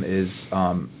of them is,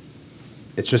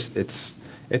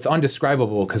 it's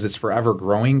undescribable because it's forever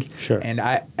growing. Sure. And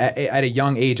at a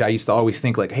young age, I used to always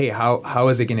think like, hey, how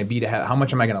is it going to be to have, how much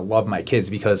am I going to love my kids?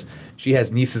 Because she has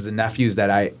nieces and nephews that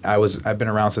I've been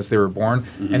around since they were born,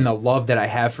 and the love that I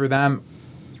have for them,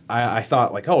 I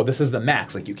thought like, oh, this is the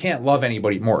max. Like, you can't love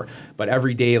anybody more. But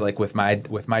every day, like with my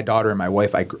daughter and my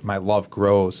wife, my love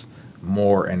grows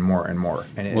more and more and more.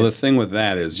 And well, the thing with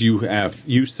that is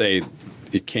you say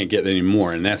it can't get any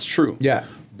more, and that's true. Yeah.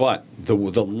 But the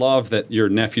love that your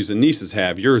nephews and nieces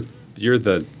have, you're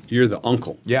the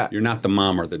uncle. Yeah. You're not the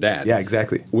mom or the dad. Yeah,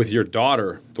 exactly. With your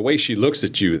daughter, the way she looks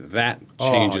at you, that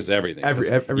changes everything.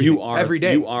 Every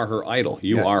day. You are her idol.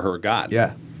 You are her god.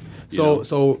 Yeah.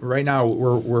 So right now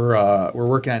we're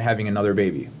working on having another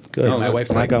baby. Good. And my wife's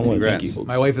like, Congrats.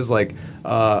 my wife is like,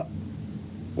 well,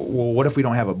 what if we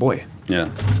don't have a boy? Yeah.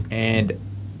 And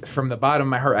from the bottom of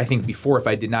my heart, I think before, if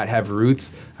I did not have roots,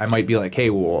 I might be like, hey,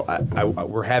 well,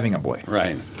 we're having a boy.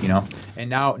 Right. You know. And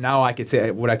now I could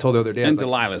say what I told the other day. And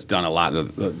Delilah's done a lot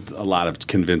of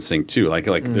convincing too. Like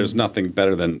there's nothing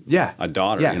better than a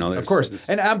daughter. Yeah, you know, of course.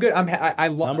 And I'm good. I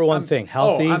love number one thing,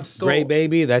 healthy, great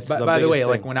baby. That's by the the way, biggest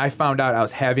like thing. when I found out I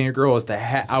was having a girl,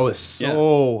 I was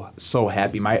so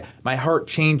happy. My heart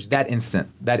changed that instant.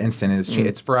 That instant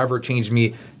it's forever changed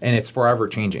me, and it's forever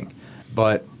changing.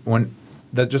 But when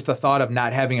just the thought of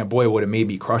not having a boy would have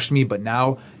maybe crushed me, but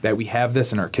now that we have this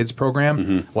in our kids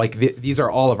program, like these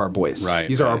are all of our boys. Right.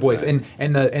 These are our boys, right.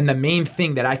 and the main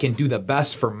thing that I can do the best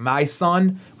for my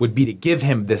son would be to give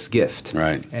him this gift.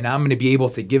 Right. And I'm going to be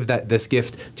able to give this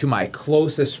gift to my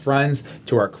closest friends,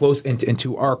 to our and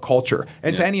to our culture,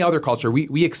 and to any other culture.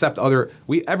 We accept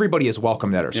everybody is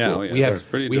welcome at our school. We have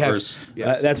pretty diverse.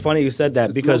 That's funny you said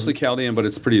that, because mostly Chaldean, but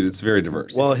it's very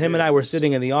diverse. Well, him and I were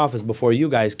sitting in the office before you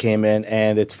guys came in,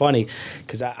 and it's funny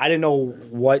because I didn't know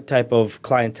what type of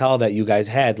clientele that you guys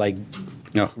had, like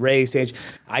Ray, Sage.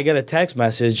 I get a text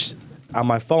message on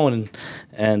my phone,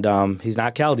 and he's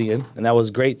not Chaldean, and that was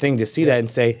a great thing to see that and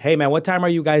say, hey, man, what time are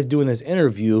you guys doing this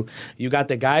interview? You got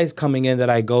the guys coming in that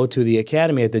I go to the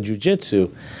academy at the jiu-jitsu,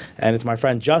 and it's my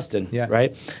friend Justin,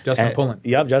 right? Justin Pullen.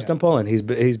 Yep, Justin Pullen. He's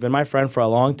been my friend for a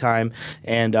long time,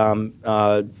 and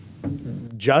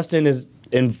Justin is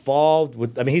involved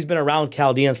with, I mean, he's been around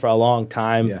Chaldeans for a long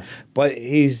time, but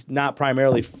he's not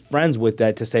primarily friends with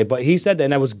that to say, but he said that,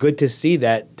 and that was good to see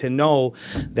that, to know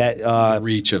that the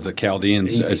reach of the Chaldeans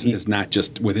is not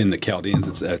just within the Chaldeans,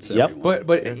 it's everyone.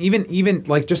 But even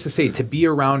like, just to say, to be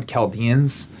around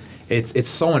Chaldeans, it's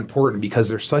so important because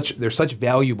they're such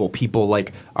valuable people.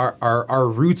 Like our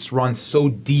roots run so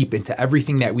deep into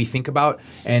everything that we think about,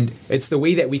 and it's the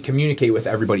way that we communicate with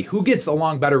everybody. Who gets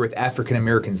along better with African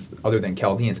Americans other than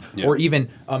Chaldeans, or even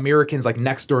Americans like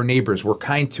next door neighbors? We're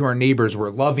kind to our neighbors.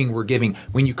 We're loving. We're giving.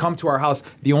 When you come to our house,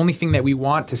 the only thing that we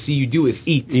want to see you do is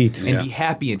eat and be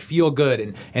happy and feel good,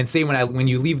 and say when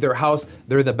you leave their house,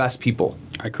 they're the best people.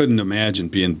 I couldn't imagine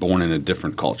being born in a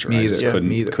different culture. Me either.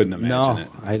 Couldn't imagine it.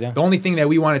 I don't. The only thing that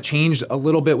we want to change a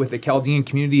little bit with the Chaldean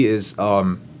community is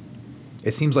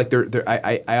it seems like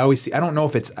I always see, I don't know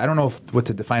what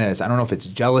to define it as. I don't know if it's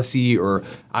jealousy or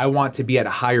I want to be at a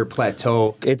higher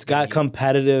plateau. It's got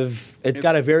competitive. It's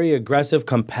got a very aggressive,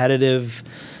 competitive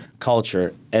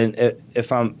culture. And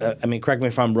correct me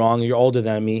if I'm wrong. You're older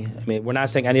than me. I mean, we're not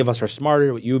saying any of us are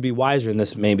smarter. You would be wiser in this,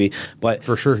 maybe. But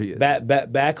for sure, he is.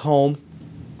 Back home,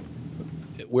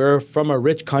 we're from a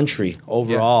rich country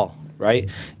overall, right?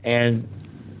 And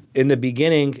in the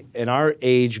beginning, in our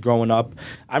age growing up,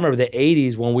 I remember the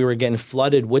 80s when we were getting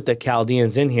flooded with the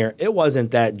Chaldeans in here. It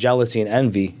wasn't that jealousy and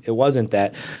envy. It wasn't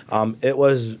that. It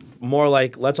was more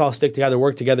like, let's all stick together,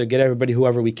 work together, get everybody,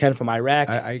 whoever we can from Iraq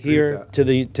here to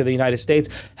the United States,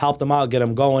 help them out, get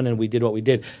them going, and we did what we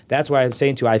did. That's why I'm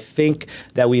saying to you, I think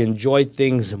that we enjoyed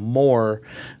things more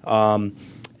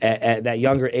at that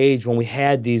younger age when we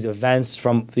had these events,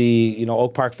 from the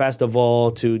Oak Park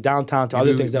Festival to downtown to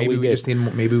other things that we did.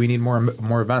 Maybe we need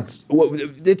more events. Well,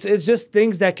 it's just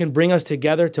things that can bring us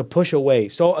together to push away.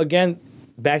 So again,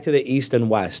 back to the East and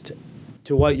West.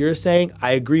 To what you're saying,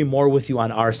 I agree more with you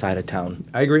on our side of town.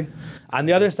 I agree. On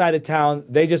the other side of town,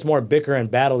 they just more bicker and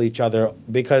battle each other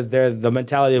because they're the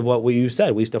mentality of what you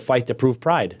said. We used to fight to prove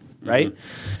pride, right?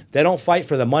 Mm-hmm. They don't fight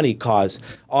for the money cause.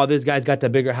 Oh, this guy's got the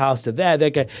bigger house to that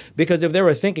guy. Because if they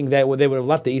were thinking that, they would have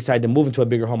left the east side to move into a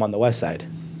bigger home on the west side,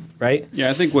 right?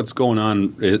 Yeah, I think what's going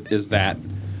on is that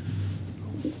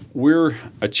we're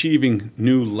achieving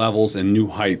new levels and new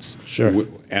heights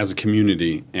as a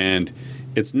community, and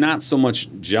it's not so much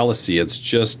jealousy. It's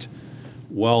just,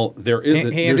 well, there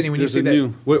is Hey, Anthony, when you say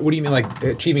that, what do you mean, like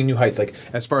achieving new heights? Like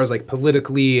as far as like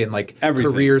politically and like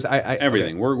everything. Careers?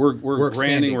 Everything. We're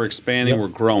branding, we're expanding, we're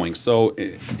growing. So,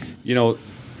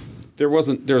 there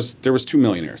was 2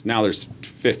 millionaires. Now there's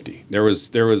 50. There was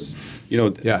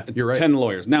you're right. 10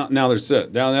 lawyers. Now there's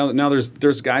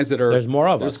there's guys that are there's more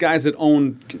of there's us. guys that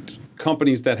own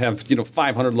companies that have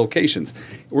 500 locations.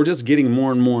 We're just getting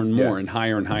more and more and more and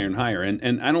higher and higher and higher.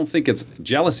 And I don't think it's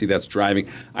jealousy that's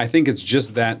driving. I think it's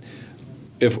just that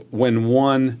when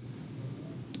one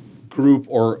group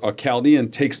or a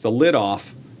Chaldean takes the lid off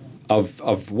of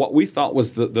what we thought was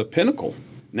the pinnacle,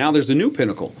 now there's a new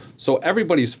pinnacle. So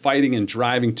everybody's fighting and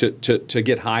driving to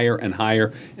get higher and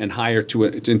higher and higher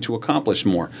to accomplish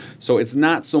more. So it's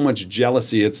not so much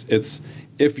jealousy. It's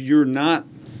if you're not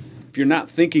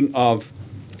thinking of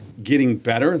getting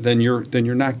better, then you're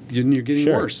getting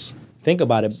worse. Think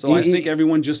about it. So I think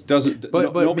everyone just doesn't.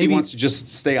 But nobody maybe, wants to just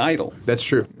stay idle. That's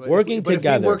true. Working but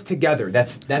together. If we work together,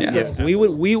 that's Yeah.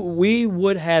 We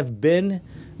would have been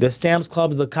the Sam's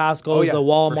Clubs, the Costco's, the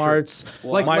Walmarts.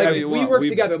 Well, Like if we work we-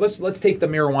 together, let's take the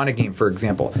marijuana game for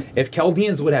example. If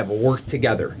Chaldeans would have worked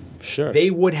together, Sure.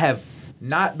 they would have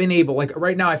not been able. Like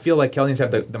right now, I feel like Chaldeans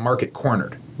have the market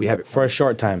cornered. We have it For a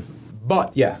short time.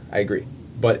 But yeah, I agree.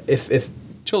 But if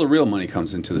Till the real money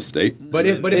comes into the state. But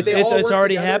if they all it's work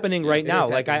already together, happening right now.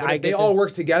 Like if they all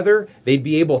work together, they'd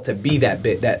be able to be that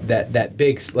big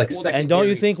like. And don't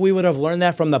you think we would have learned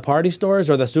that from the party stores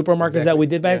or the supermarkets that we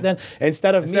did back then?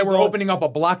 Instead of we're opening up a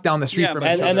block down the street from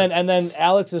each other. and then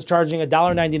Alex is charging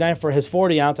 $1.99 for his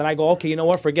 40 ounce, and I go, okay, you know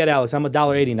what? Forget Alex. I'm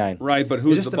 $1.89. Right, but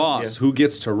who's the boss? Who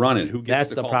gets to run it? Who gets That's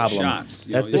to the call problem. the shots?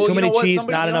 That's the too many chiefs,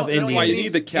 not enough That's why you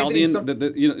Indians. need the Chaldean,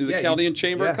 the Chaldean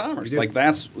Chamber of Commerce. Like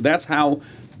that's how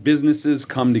businesses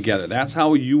come together. That's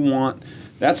how you want.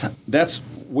 That's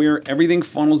where everything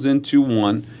funnels into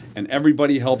one, and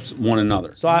everybody helps one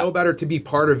another. So no better to be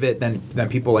part of it than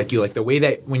people like you. Like the way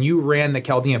that when you ran the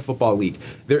Chaldean Football League,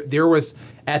 there was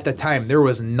at the time there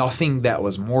was nothing that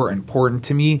was more important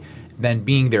to me than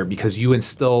being there because you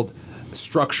instilled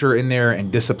structure in there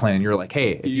and discipline, and you're like,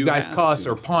 hey, if you guys cuss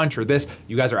or punch or this,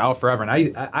 you guys are out forever.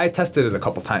 And I tested it a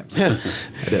couple times.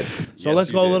 I did. So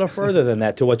let's go a little further than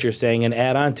that to what you're saying and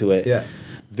add on to it. Yeah.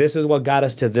 This is what got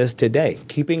us to this today.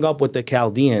 Keeping up with the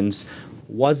Chaldeans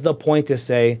was the point to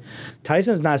say,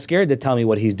 Tyson's not scared to tell me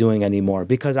what he's doing anymore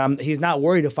because he's not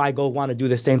worried if I go want to do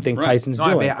the same thing Tyson's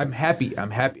doing. I'm happy.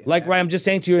 Like I'm just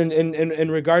saying to you in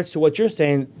regards to what you're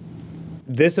saying,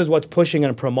 this is what's pushing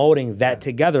and promoting that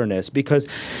togetherness because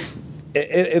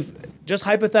if just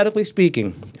hypothetically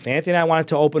speaking, if Anthony and I wanted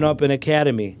to open up an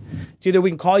academy, it's either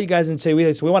we can call you guys and say we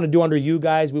want to do under you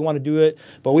guys, we want to do it,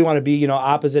 but we want to be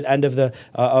opposite end of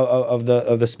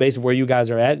the space of where you guys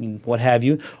are at and what have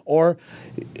you, or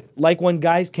like when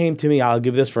guys came to me, I'll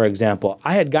give this for example.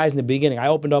 I had guys in the beginning. I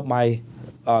opened up my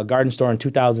garden store in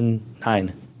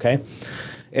 2009. Okay,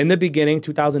 in the beginning,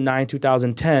 2009,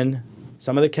 2010.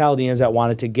 Some of the Chaldeans that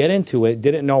wanted to get into it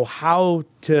didn't know how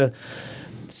to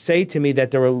say to me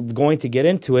that they were going to get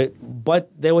into it,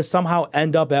 but they would somehow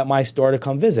end up at my store to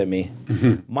come visit me.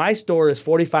 Mm-hmm. My store is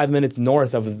 45 minutes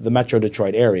north of the Metro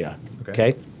Detroit area.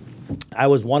 Okay? I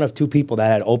was one of two people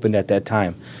that had opened at that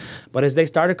time. But as they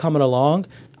started coming along,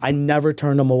 I never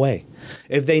turned them away.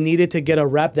 If they needed to get a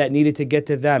rep, that needed to get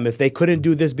to them. If they couldn't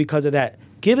do this because of that,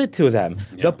 give it to them.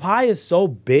 Yeah. The pie is so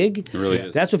big. It really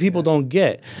is. That's what people don't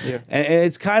get. Yeah. And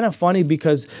it's kind of funny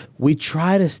because we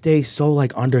try to stay so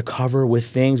like undercover with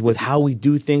things, with how we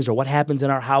do things or what happens in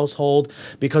our household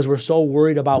because we're so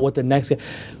worried about what the next.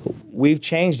 We've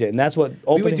changed it, and that's what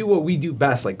we would do what we do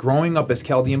best. Like growing up as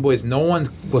Chaldean boys, no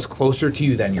one was closer to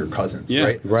you than your cousins.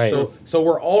 Yeah. Right. So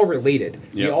we're all related.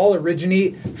 Yep. We all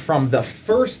originate from the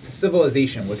first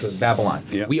civilization, which was Babylon.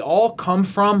 Yep. We all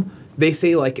come from. They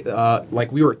say like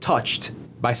we were touched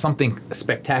by something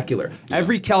spectacular. Yeah.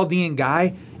 Every Chaldean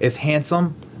guy is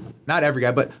handsome. Not every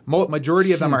guy, but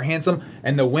majority of them are handsome,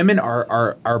 and the women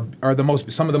are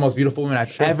some of the most beautiful women I've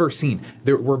ever seen.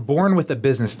 We're born with a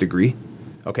business degree.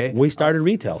 Okay. We started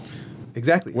retail.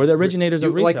 Exactly. We're the originators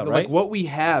of retail, right? Like what we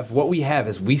have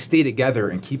is we stay together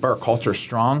and keep our culture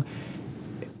strong.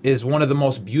 is one of the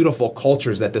most beautiful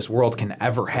cultures that this world can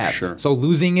ever have. Sure. So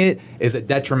losing it is a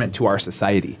detriment to our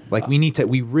society. Like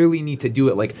we really need to do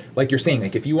it. Like you're saying,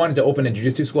 like if you wanted to open a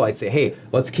jiu-jitsu school, I'd say, hey,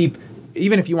 let's keep.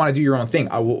 Even if you want to do your own thing,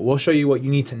 we'll show you what you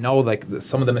need to know, like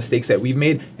some of the mistakes that we've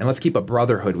made, and let's keep a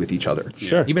brotherhood with each other.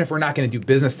 Sure. Even if we're not going to do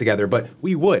business together, but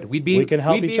we would. We can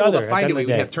help each other. We'd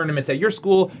have tournaments at your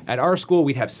school, at our school.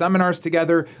 We'd have seminars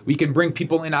together. We can bring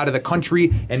people in out of the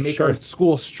country and make our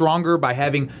school stronger by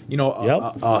having,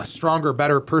 a stronger,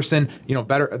 better person,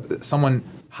 someone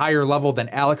higher level than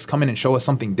Alex come in and show us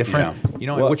something different,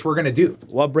 which we're going to do.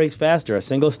 What breaks faster, a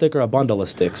single stick or a bundle of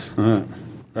sticks?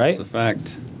 Right? That's a fact.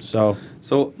 So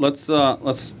let's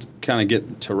kind of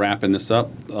get to wrapping this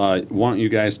up. Why don't you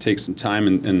guys take some time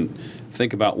and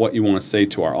think about what you want to say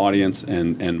to our audience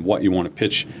and what you want to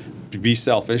pitch. Be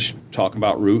selfish. Talk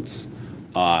about Roots,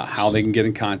 how they can get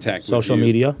in contact with you. Social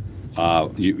media.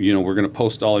 We're going to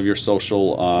post all of your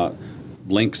social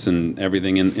links and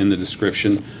everything in the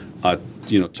description.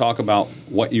 Talk about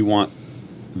what you want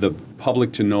the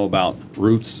public to know about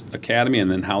Roots Academy and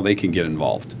then how they can get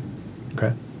involved.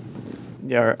 Okay.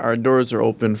 Yeah, our doors are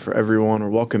open for everyone. We're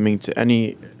welcoming to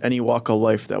any walk of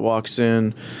life that walks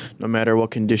in, no matter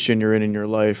what condition you're in your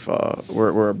life.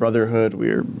 We're a brotherhood.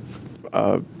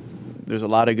 There's a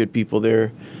lot of good people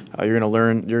there. You're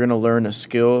gonna learn a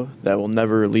skill that will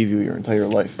never leave you your entire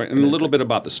life. Right, and a little bit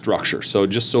about the structure, so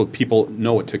just so people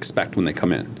know what to expect when they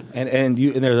come in. And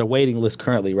there's a waiting list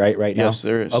currently, right now? Yes,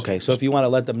 there is. Okay, so if you want to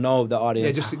let them know, the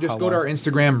audience. Yeah, just go to our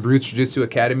Instagram, Roots Jiu-Jitsu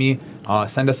Academy.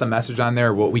 Send us a message on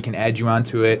there. We can add you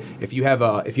onto it. If you have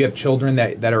children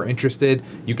that are interested,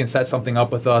 you can set something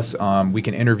up with us. We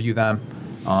can interview them.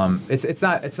 It's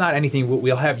not anything.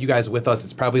 We'll have you guys with us.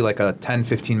 It's probably like a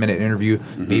 10-15 minute interview,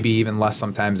 maybe even less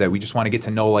sometimes, that we just want to get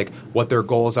to know like what their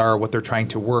goals are, what they're trying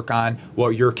to work on, what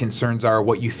your concerns are,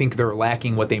 what you think they're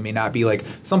lacking, what they may not be. Like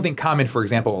something common, for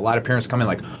example, a lot of parents come in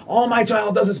like, oh, my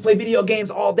child does is play video games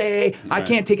all day. I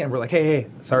can't take it. And we're like, hey,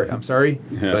 I'm sorry.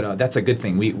 Yeah. But that's a good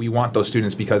thing. We want those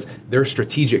students because they're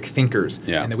strategic thinkers.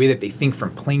 Yeah. And the way that they think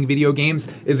from playing video games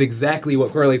is exactly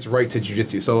what correlates right to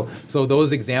jiu-jitsu. So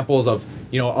those examples of,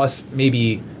 us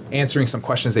maybe answering some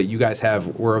questions that you guys have,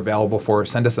 we're available for.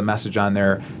 Send us a message on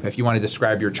there. If you want to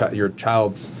describe your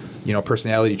child's,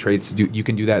 personality traits, you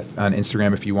can do that on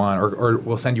Instagram if you want, or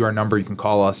we'll send you our number. You can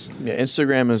call us. Yeah,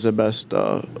 Instagram is the best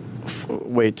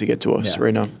way to get to us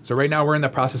right now. So right now we're in the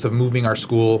process of moving our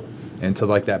school into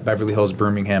like that Beverly Hills,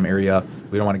 Birmingham area.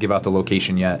 We don't want to give out the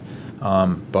location yet,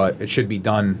 but it should be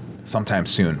done sometime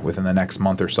soon, within the next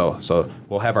month or so. So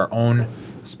we'll have our own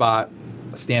spot,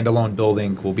 standalone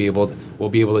building. We'll be able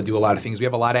to do a lot of things. We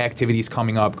have a lot of activities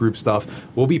coming up, group stuff.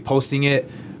 We'll be posting it.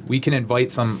 We can invite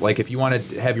some, like if you want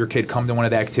to have your kid come to one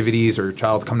of the activities or your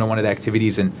child come to one of the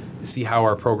activities and see how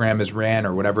our program is ran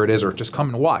or whatever it is, or just come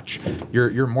and watch,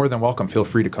 you're more than welcome. Feel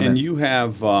free to come in. And you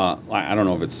have, I don't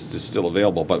know if it's still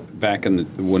available, but back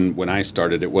in when I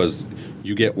started, it was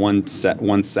you get one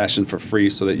session for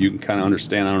free so that you can kind of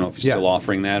understand. I don't know if you're still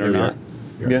offering that or not.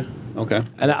 Yeah. Okay.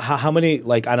 And how many,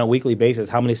 like on a weekly basis,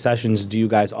 how many sessions do you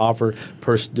guys offer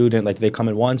per student? Like, they come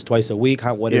in once, twice a week?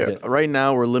 What is it? Right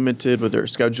now we're limited with our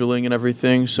scheduling and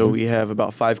everything, so we have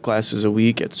about 5 classes a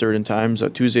week at certain times.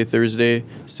 Tuesday, Thursday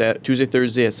at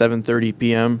 7:30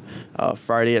 p.m.,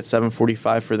 Friday at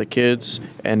 7:45 for the kids,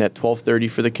 and at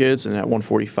 12:30 for the kids, and at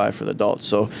 1:45 for the adults.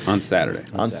 So on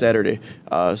Saturday.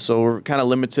 So we're kind of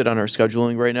limited on our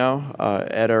scheduling right now.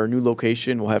 At our new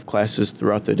location, we'll have classes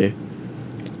throughout the day.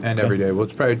 And every day. We'll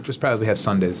probably have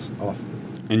Sundays off.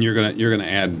 And you're gonna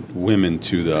add women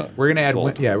to the. We're gonna add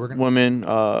fold. Women,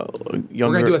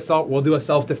 younger. We'll do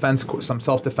some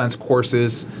self-defense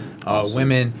courses, awesome.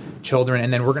 Women, children,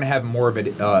 and then we're gonna have more of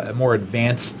a more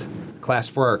advanced class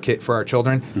for our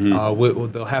children.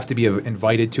 Mm-hmm. They'll have to be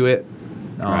invited to it.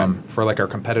 For like our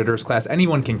competitors class.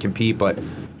 Anyone can compete, but if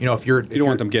you don't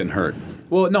want them getting hurt.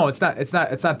 Well, no, it's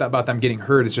not about them getting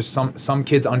hurt. It's just some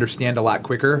kids understand a lot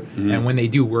quicker, and when they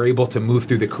do, we're able to move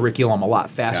through the curriculum a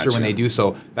lot faster when they do.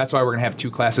 So that's why we're gonna have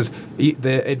 2 classes.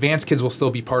 The advanced kids will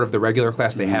still be part of the regular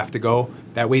class. They have to go.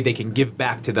 That way, they can give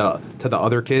back to the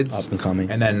other kids up and coming,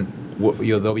 and then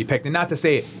they'll be picked. And not to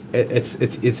say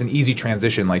it's an easy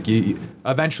transition. Like you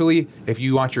eventually, if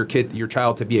you want your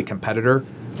child to be a competitor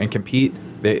and compete,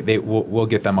 we'll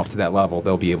get them up to that level.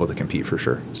 They'll be able to compete for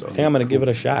sure. So I think I'm going to give it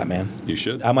a shot, man. You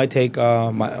should. I might take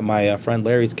my friend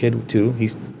Larry's kid, too.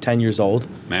 He's 10 years old.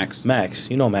 Max. Max.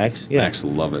 You know Max. Yeah. Max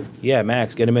will love it. Yeah,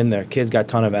 Max. Get him in there. Kid's got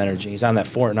a ton of energy. He's on that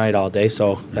Fortnite all day,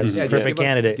 so that's a perfect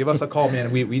candidate. Give us a call,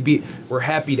 man. We're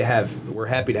happy to have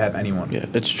anyone. Yeah,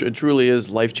 it truly is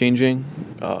life-changing.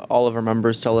 All of our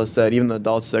members tell us that. Even the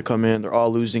adults that come in, they're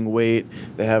all losing weight.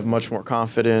 They have much more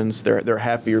confidence. They're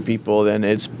happier people. And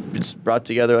it's brought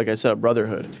together, like I said, a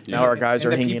brotherhood. Yeah. Now our guys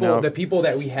are hanging out. The people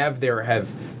that we have there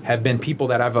have been people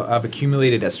that I've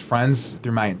accumulated as friends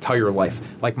through my entire life.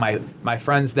 Like my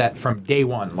friends that from day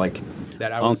one, like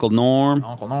that I was, Uncle Norm.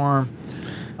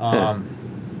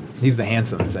 He's the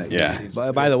handsome thing. Yeah.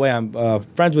 By the way, I'm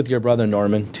friends with your brother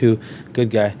Norman too.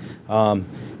 Good guy.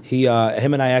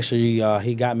 Him and I actually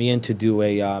he got me in to do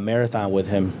a marathon with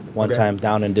him one time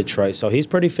down in Detroit. So he's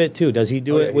pretty fit too. Does he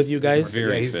do it with you guys?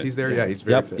 Very fit. He's there. Yeah, he's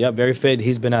very fit. Yep, very fit.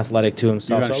 He's been athletic too himself.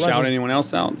 You want to shout anyone else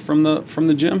out from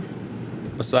the gym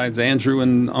besides Andrew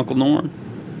and Uncle Norm?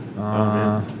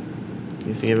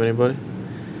 You think of anybody?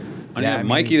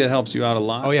 Mikey that helps you out a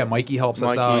lot. Oh yeah, Mikey helps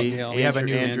us out. We have a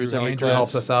new Andrew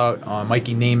helps us out.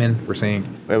 Mikey Naaman, we're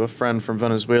saying. We have a friend from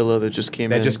Venezuela that just came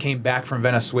back from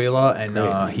Venezuela, and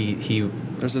he.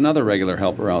 There's another regular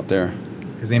helper out there.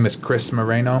 His name is Chris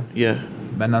Moreno. Yeah.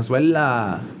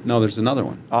 Venezuela. No, there's another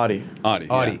one. Audie. Audie's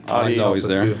always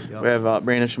there. We have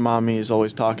Brandon Shamami is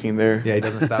always talking there. Yeah, he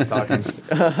doesn't stop talking.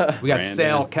 We got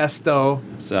Sal Kesto.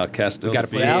 We got to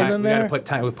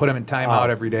put him in timeout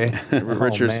every day.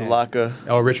 Richard Salaka.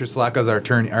 Oh, Richard Salaka is our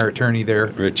attorney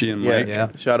there. Richie and Mike. Yeah.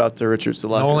 Shout out to Richard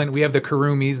Salaka. Nolan, we have the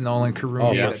Karumis, Nolan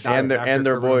Karumi. And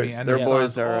their boys. Their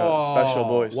boys are special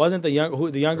boys. Wasn't the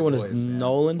younger one is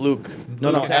Nolan? Luke.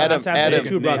 No, Adam.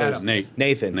 Two brothers.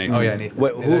 Nathan. Nathan. Oh yeah, Nathan.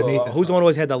 Who's the one who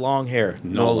always had the long hair?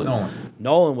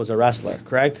 Nolan was a wrestler,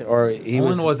 correct? Or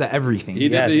Nolan was everything. He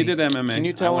did MMA. Can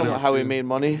you tell him how he made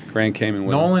money? Frank came in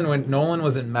with When Nolan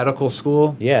was in medical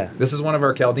school. Yeah. This is one of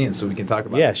our Chaldeans, so we can talk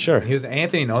about it. Yeah, sure.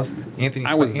 Anthony knows.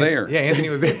 I was there. Yeah, Anthony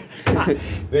was there.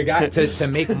 They got to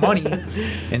make money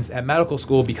at medical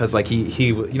school because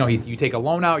you take a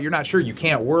loan out, you're not sure, you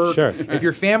can't work. Sure. If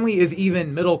your family is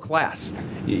even middle class,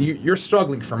 you're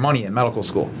struggling for money in medical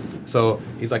school. So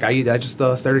he's like, I just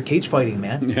started cage fighting,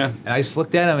 man. Yeah. And I just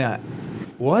looked at him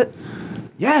and what?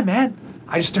 Yeah, man.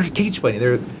 I just started cage fighting.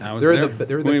 I went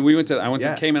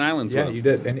to Cayman Islands with him. You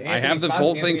did. And I have the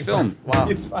whole thing filmed. Wow.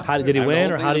 Did he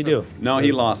win or how did he do? No,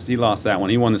 he lost. He lost that one.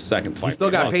 He won the second fight. He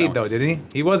still got paid though, didn't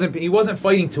he? He wasn't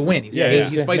fighting to win. He's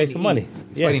fighting make some money.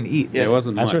 Fighting to eat. Yeah, it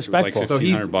wasn't That's much. respectful. It was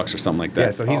like $1,500 or something like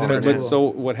that. Yeah, so he's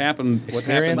So what happened? What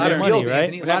happened there? Money,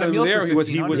 right? What happened there? He was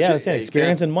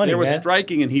experience and money. There was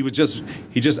striking, and he just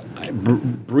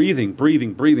breathing.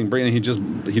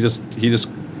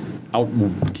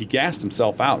 He gassed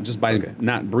himself out just by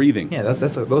not breathing. Yeah,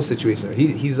 that's those situations.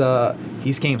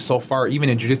 He's came so far, even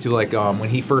in jiu-jitsu. Like when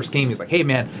he first came, he's like, "Hey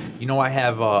man, I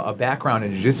have a background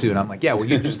in jiu-jitsu," and I'm like, "Yeah, well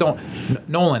you just don't,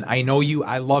 Nolan. I know you.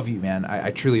 I love you, man.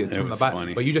 I truly from the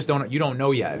bottom, but you don't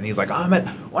know yet." And he's like, "Oh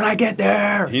man, when I get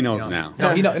there." He knows now.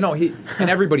 No, and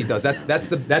everybody does.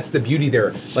 That's the beauty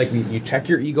there. Like you check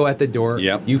your ego at the door.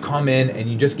 Yep. You come in and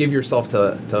you just give yourself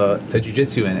to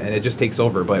jiu-jitsu, and it just takes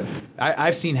over. But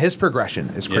I've seen his progression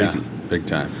is crazy. Yeah, big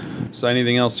time. So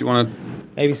anything else you want to?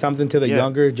 Maybe something to the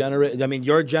younger generation. I mean,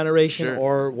 your generation,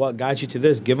 or what got you to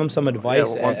this. Give them some advice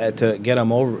to get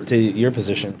them over to your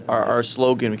position. Our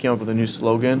slogan. We came up with a new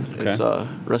slogan. Okay. It's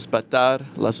respetar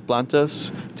las plantas.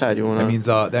 Ty, do you want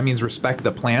to? That means respect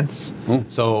the plants.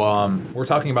 So we're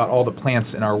talking about all the plants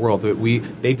in our world.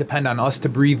 They depend on us to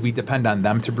breathe. We depend on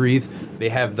them to breathe. They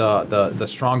have the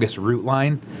strongest root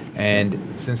line, and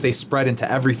since they spread into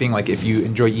everything, like if you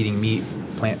enjoy eating meat,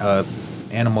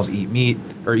 animals eat meat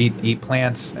or eat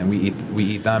plants, and we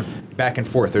eat them. Back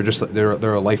and forth.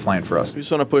 They're a lifeline for us. We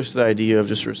just want to push the idea of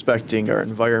just respecting our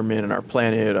environment and our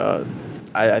planet.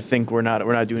 I think we're not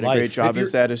doing a great job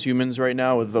as that as humans right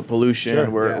now with the pollution.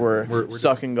 Sure. We're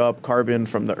sucking up carbon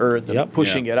from the earth and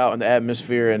pushing it out in the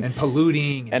atmosphere and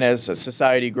polluting. And as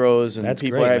society grows and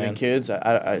people are having kids,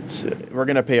 we're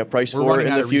going to pay a price for it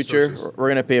in the future. We're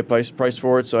going to pay a price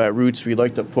for it. So at Roots, we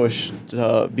like to push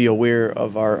to be aware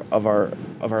of our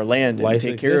land and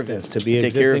take care of it. To be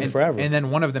existing forever. And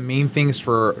then one of the main things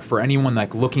for anyone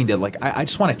like looking to I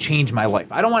just want to change my life.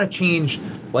 I don't want to change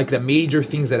like the major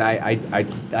things that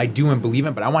I do and believe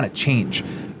in, but I want to change.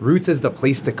 Roots is the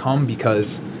place to come because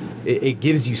it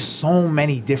gives you so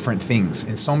many different things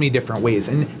in so many different ways,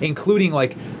 and including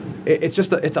like it's just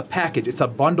it's a package. It's a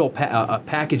bundle, a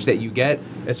package that you get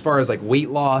as far as like weight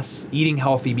loss, eating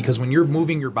healthy. Because when you're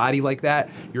moving your body like that,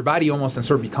 your body almost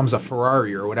sort of becomes a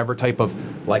Ferrari or whatever type of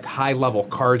like high level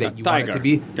car that you want it to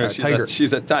be. Tiger.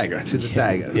 She's a tiger. She's a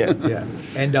tiger. Yeah.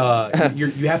 And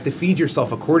you have to feed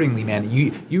yourself accordingly, man.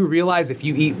 You realize if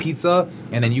you eat pizza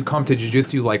and then you come to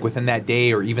jiu-jitsu like within that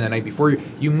day or even the night before,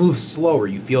 you move slower.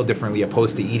 You feel differently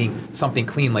opposed to eating something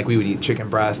clean like we would eat chicken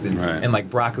breast and like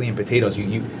broccoli and potatoes.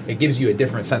 It gives you a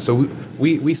different sense. So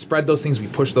we spread those things. We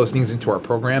push those things into our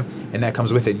program, and that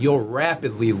comes with it. You'll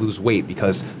rapidly lose weight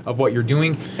because of what you're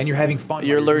doing, and you're having fun.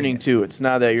 You're learning too. It's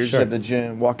not that you're just at the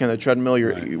gym, walking on the treadmill.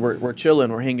 We're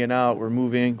chilling. We're hanging out. We're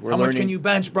moving. We're learning. How much can you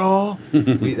bench, bro?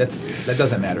 that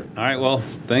doesn't matter. All right. Well,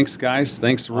 thanks, guys.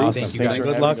 Thanks, Ruth. Thank you guys.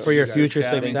 Good luck for your future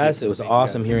success. It was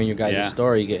awesome hearing your guys'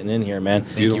 story, getting in here, man.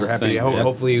 Thank you. We're happy.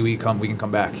 Hopefully we can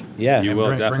come back. Yeah, you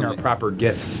will bring our proper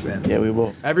gifts. And yeah, we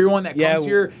will. Everyone that comes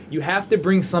here, you have to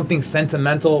bring something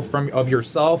sentimental of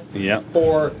yourself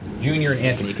for Junior and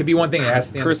Anthony. It could be one thing. It has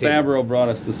to stand Chris Averill brought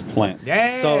us this plant.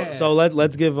 Yeah. So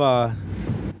let's give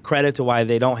credit to why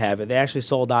they don't have it. They actually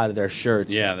sold out of their shirts.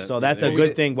 Yeah. So that's a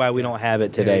good thing why we don't have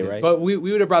it today, right? But we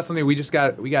would have brought something. We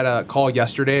got a call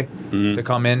yesterday to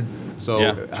come in. So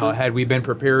had we been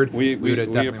prepared, we would have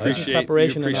definitely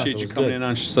appreciate you coming in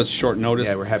on such short notice.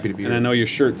 Yeah, we're happy to be here. And I know your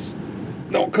shirts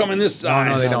don't come in this size.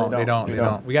 No, they don't.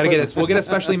 We got to get it. We'll get it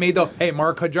specially made though. Hey,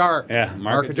 Mark Hajar. Yeah,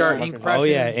 Mark Hajar. Ink Pressions. Oh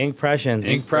yeah, Ink Pressions.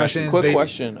 Quick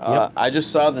question. I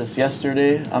just saw this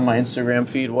yesterday on my Instagram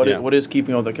feed. What is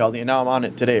Keeping Up with the Chaldeans? Now I'm on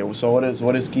it today. So what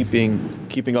is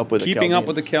keeping up with the Chaldeans? Keeping Up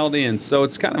with the Chaldeans. So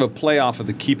it's kind of a play off of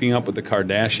the Keeping Up with the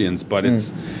Kardashians, but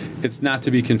it's not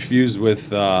to be confused with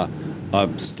a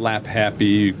slap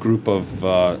happy group of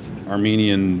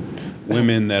Armenian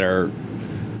women that are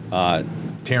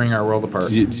tearing our world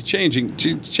apart, changing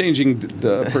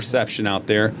the perception out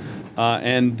there,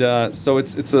 and so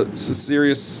it's a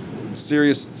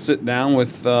serious sit down with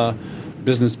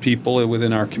business people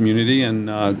within our community,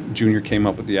 and Junior came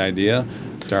up with the idea.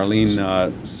 Darlene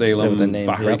Salem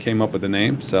Bahri came up with the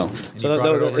name, so you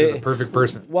brought it over to the perfect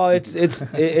person. Well,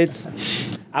 it's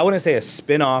I wouldn't say a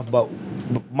spin-off, but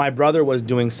my brother was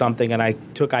doing something, and I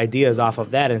took ideas off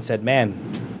of that and said,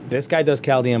 man, this guy does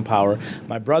Chaldean Power.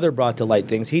 My brother brought to light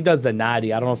things. He does the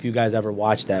Nadi. I don't know if you guys ever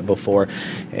watched that before.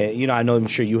 I'm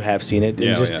sure you have seen it.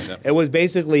 It was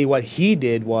basically what he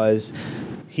did was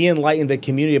he enlightened the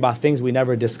community about things we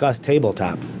never discussed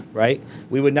tabletop, right?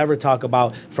 We would never talk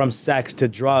about from sex to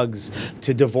drugs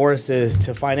to divorces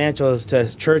to financials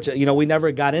to church. We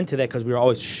never got into that because we were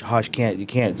always, hush, you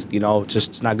can't,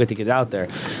 it's not good to get out there.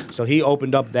 So he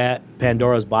opened up that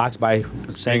Pandora's box by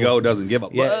saying, Big O doesn't give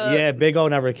up. Yeah, Big O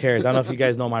never cares. I don't know if you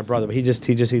guys know my brother, but he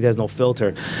has no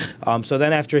filter. So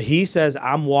then after he says,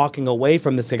 I'm walking away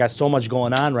from this, I got so much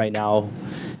going on right now,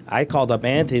 I called up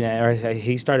Anthony, or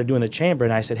he started doing the chamber,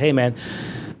 and I said, hey, man,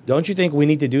 don't you think we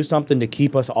need to do something to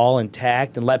keep us all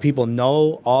intact and let people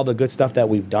know all the good stuff that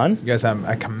we've done? You guys,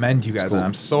 I commend you guys. Cool.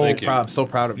 I'm so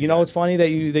proud of you. It's funny that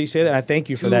you say that, and I thank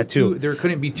you for that, too. There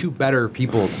couldn't be two better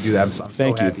people to do that. I'm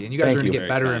so happy. And you guys are going to get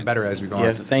better and better as we go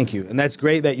on. Yeah, thank you. And that's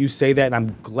great that you say that, and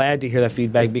I'm glad to hear that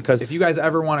feedback, because if you guys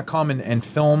ever want to come and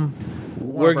film,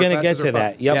 we're going to get to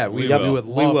that. Yep. Yeah, we would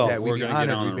love that. We're going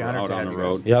to get out on the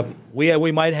road. Yep.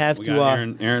 We might have we to.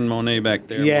 Got Aaron Monet back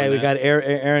there. Yeah, we got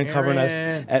Aaron covering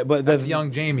us. But that's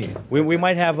young Jamie. We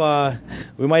might have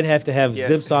to have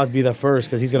Zip Sauce be the first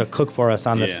because he's going to cook for us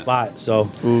on the spot.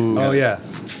 So. Oh yeah.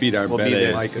 Feed our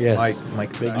belly. Mike.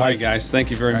 All right, guys.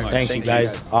 Thank you very much. Thank you,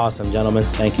 guys. Awesome, gentlemen.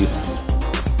 Thank you.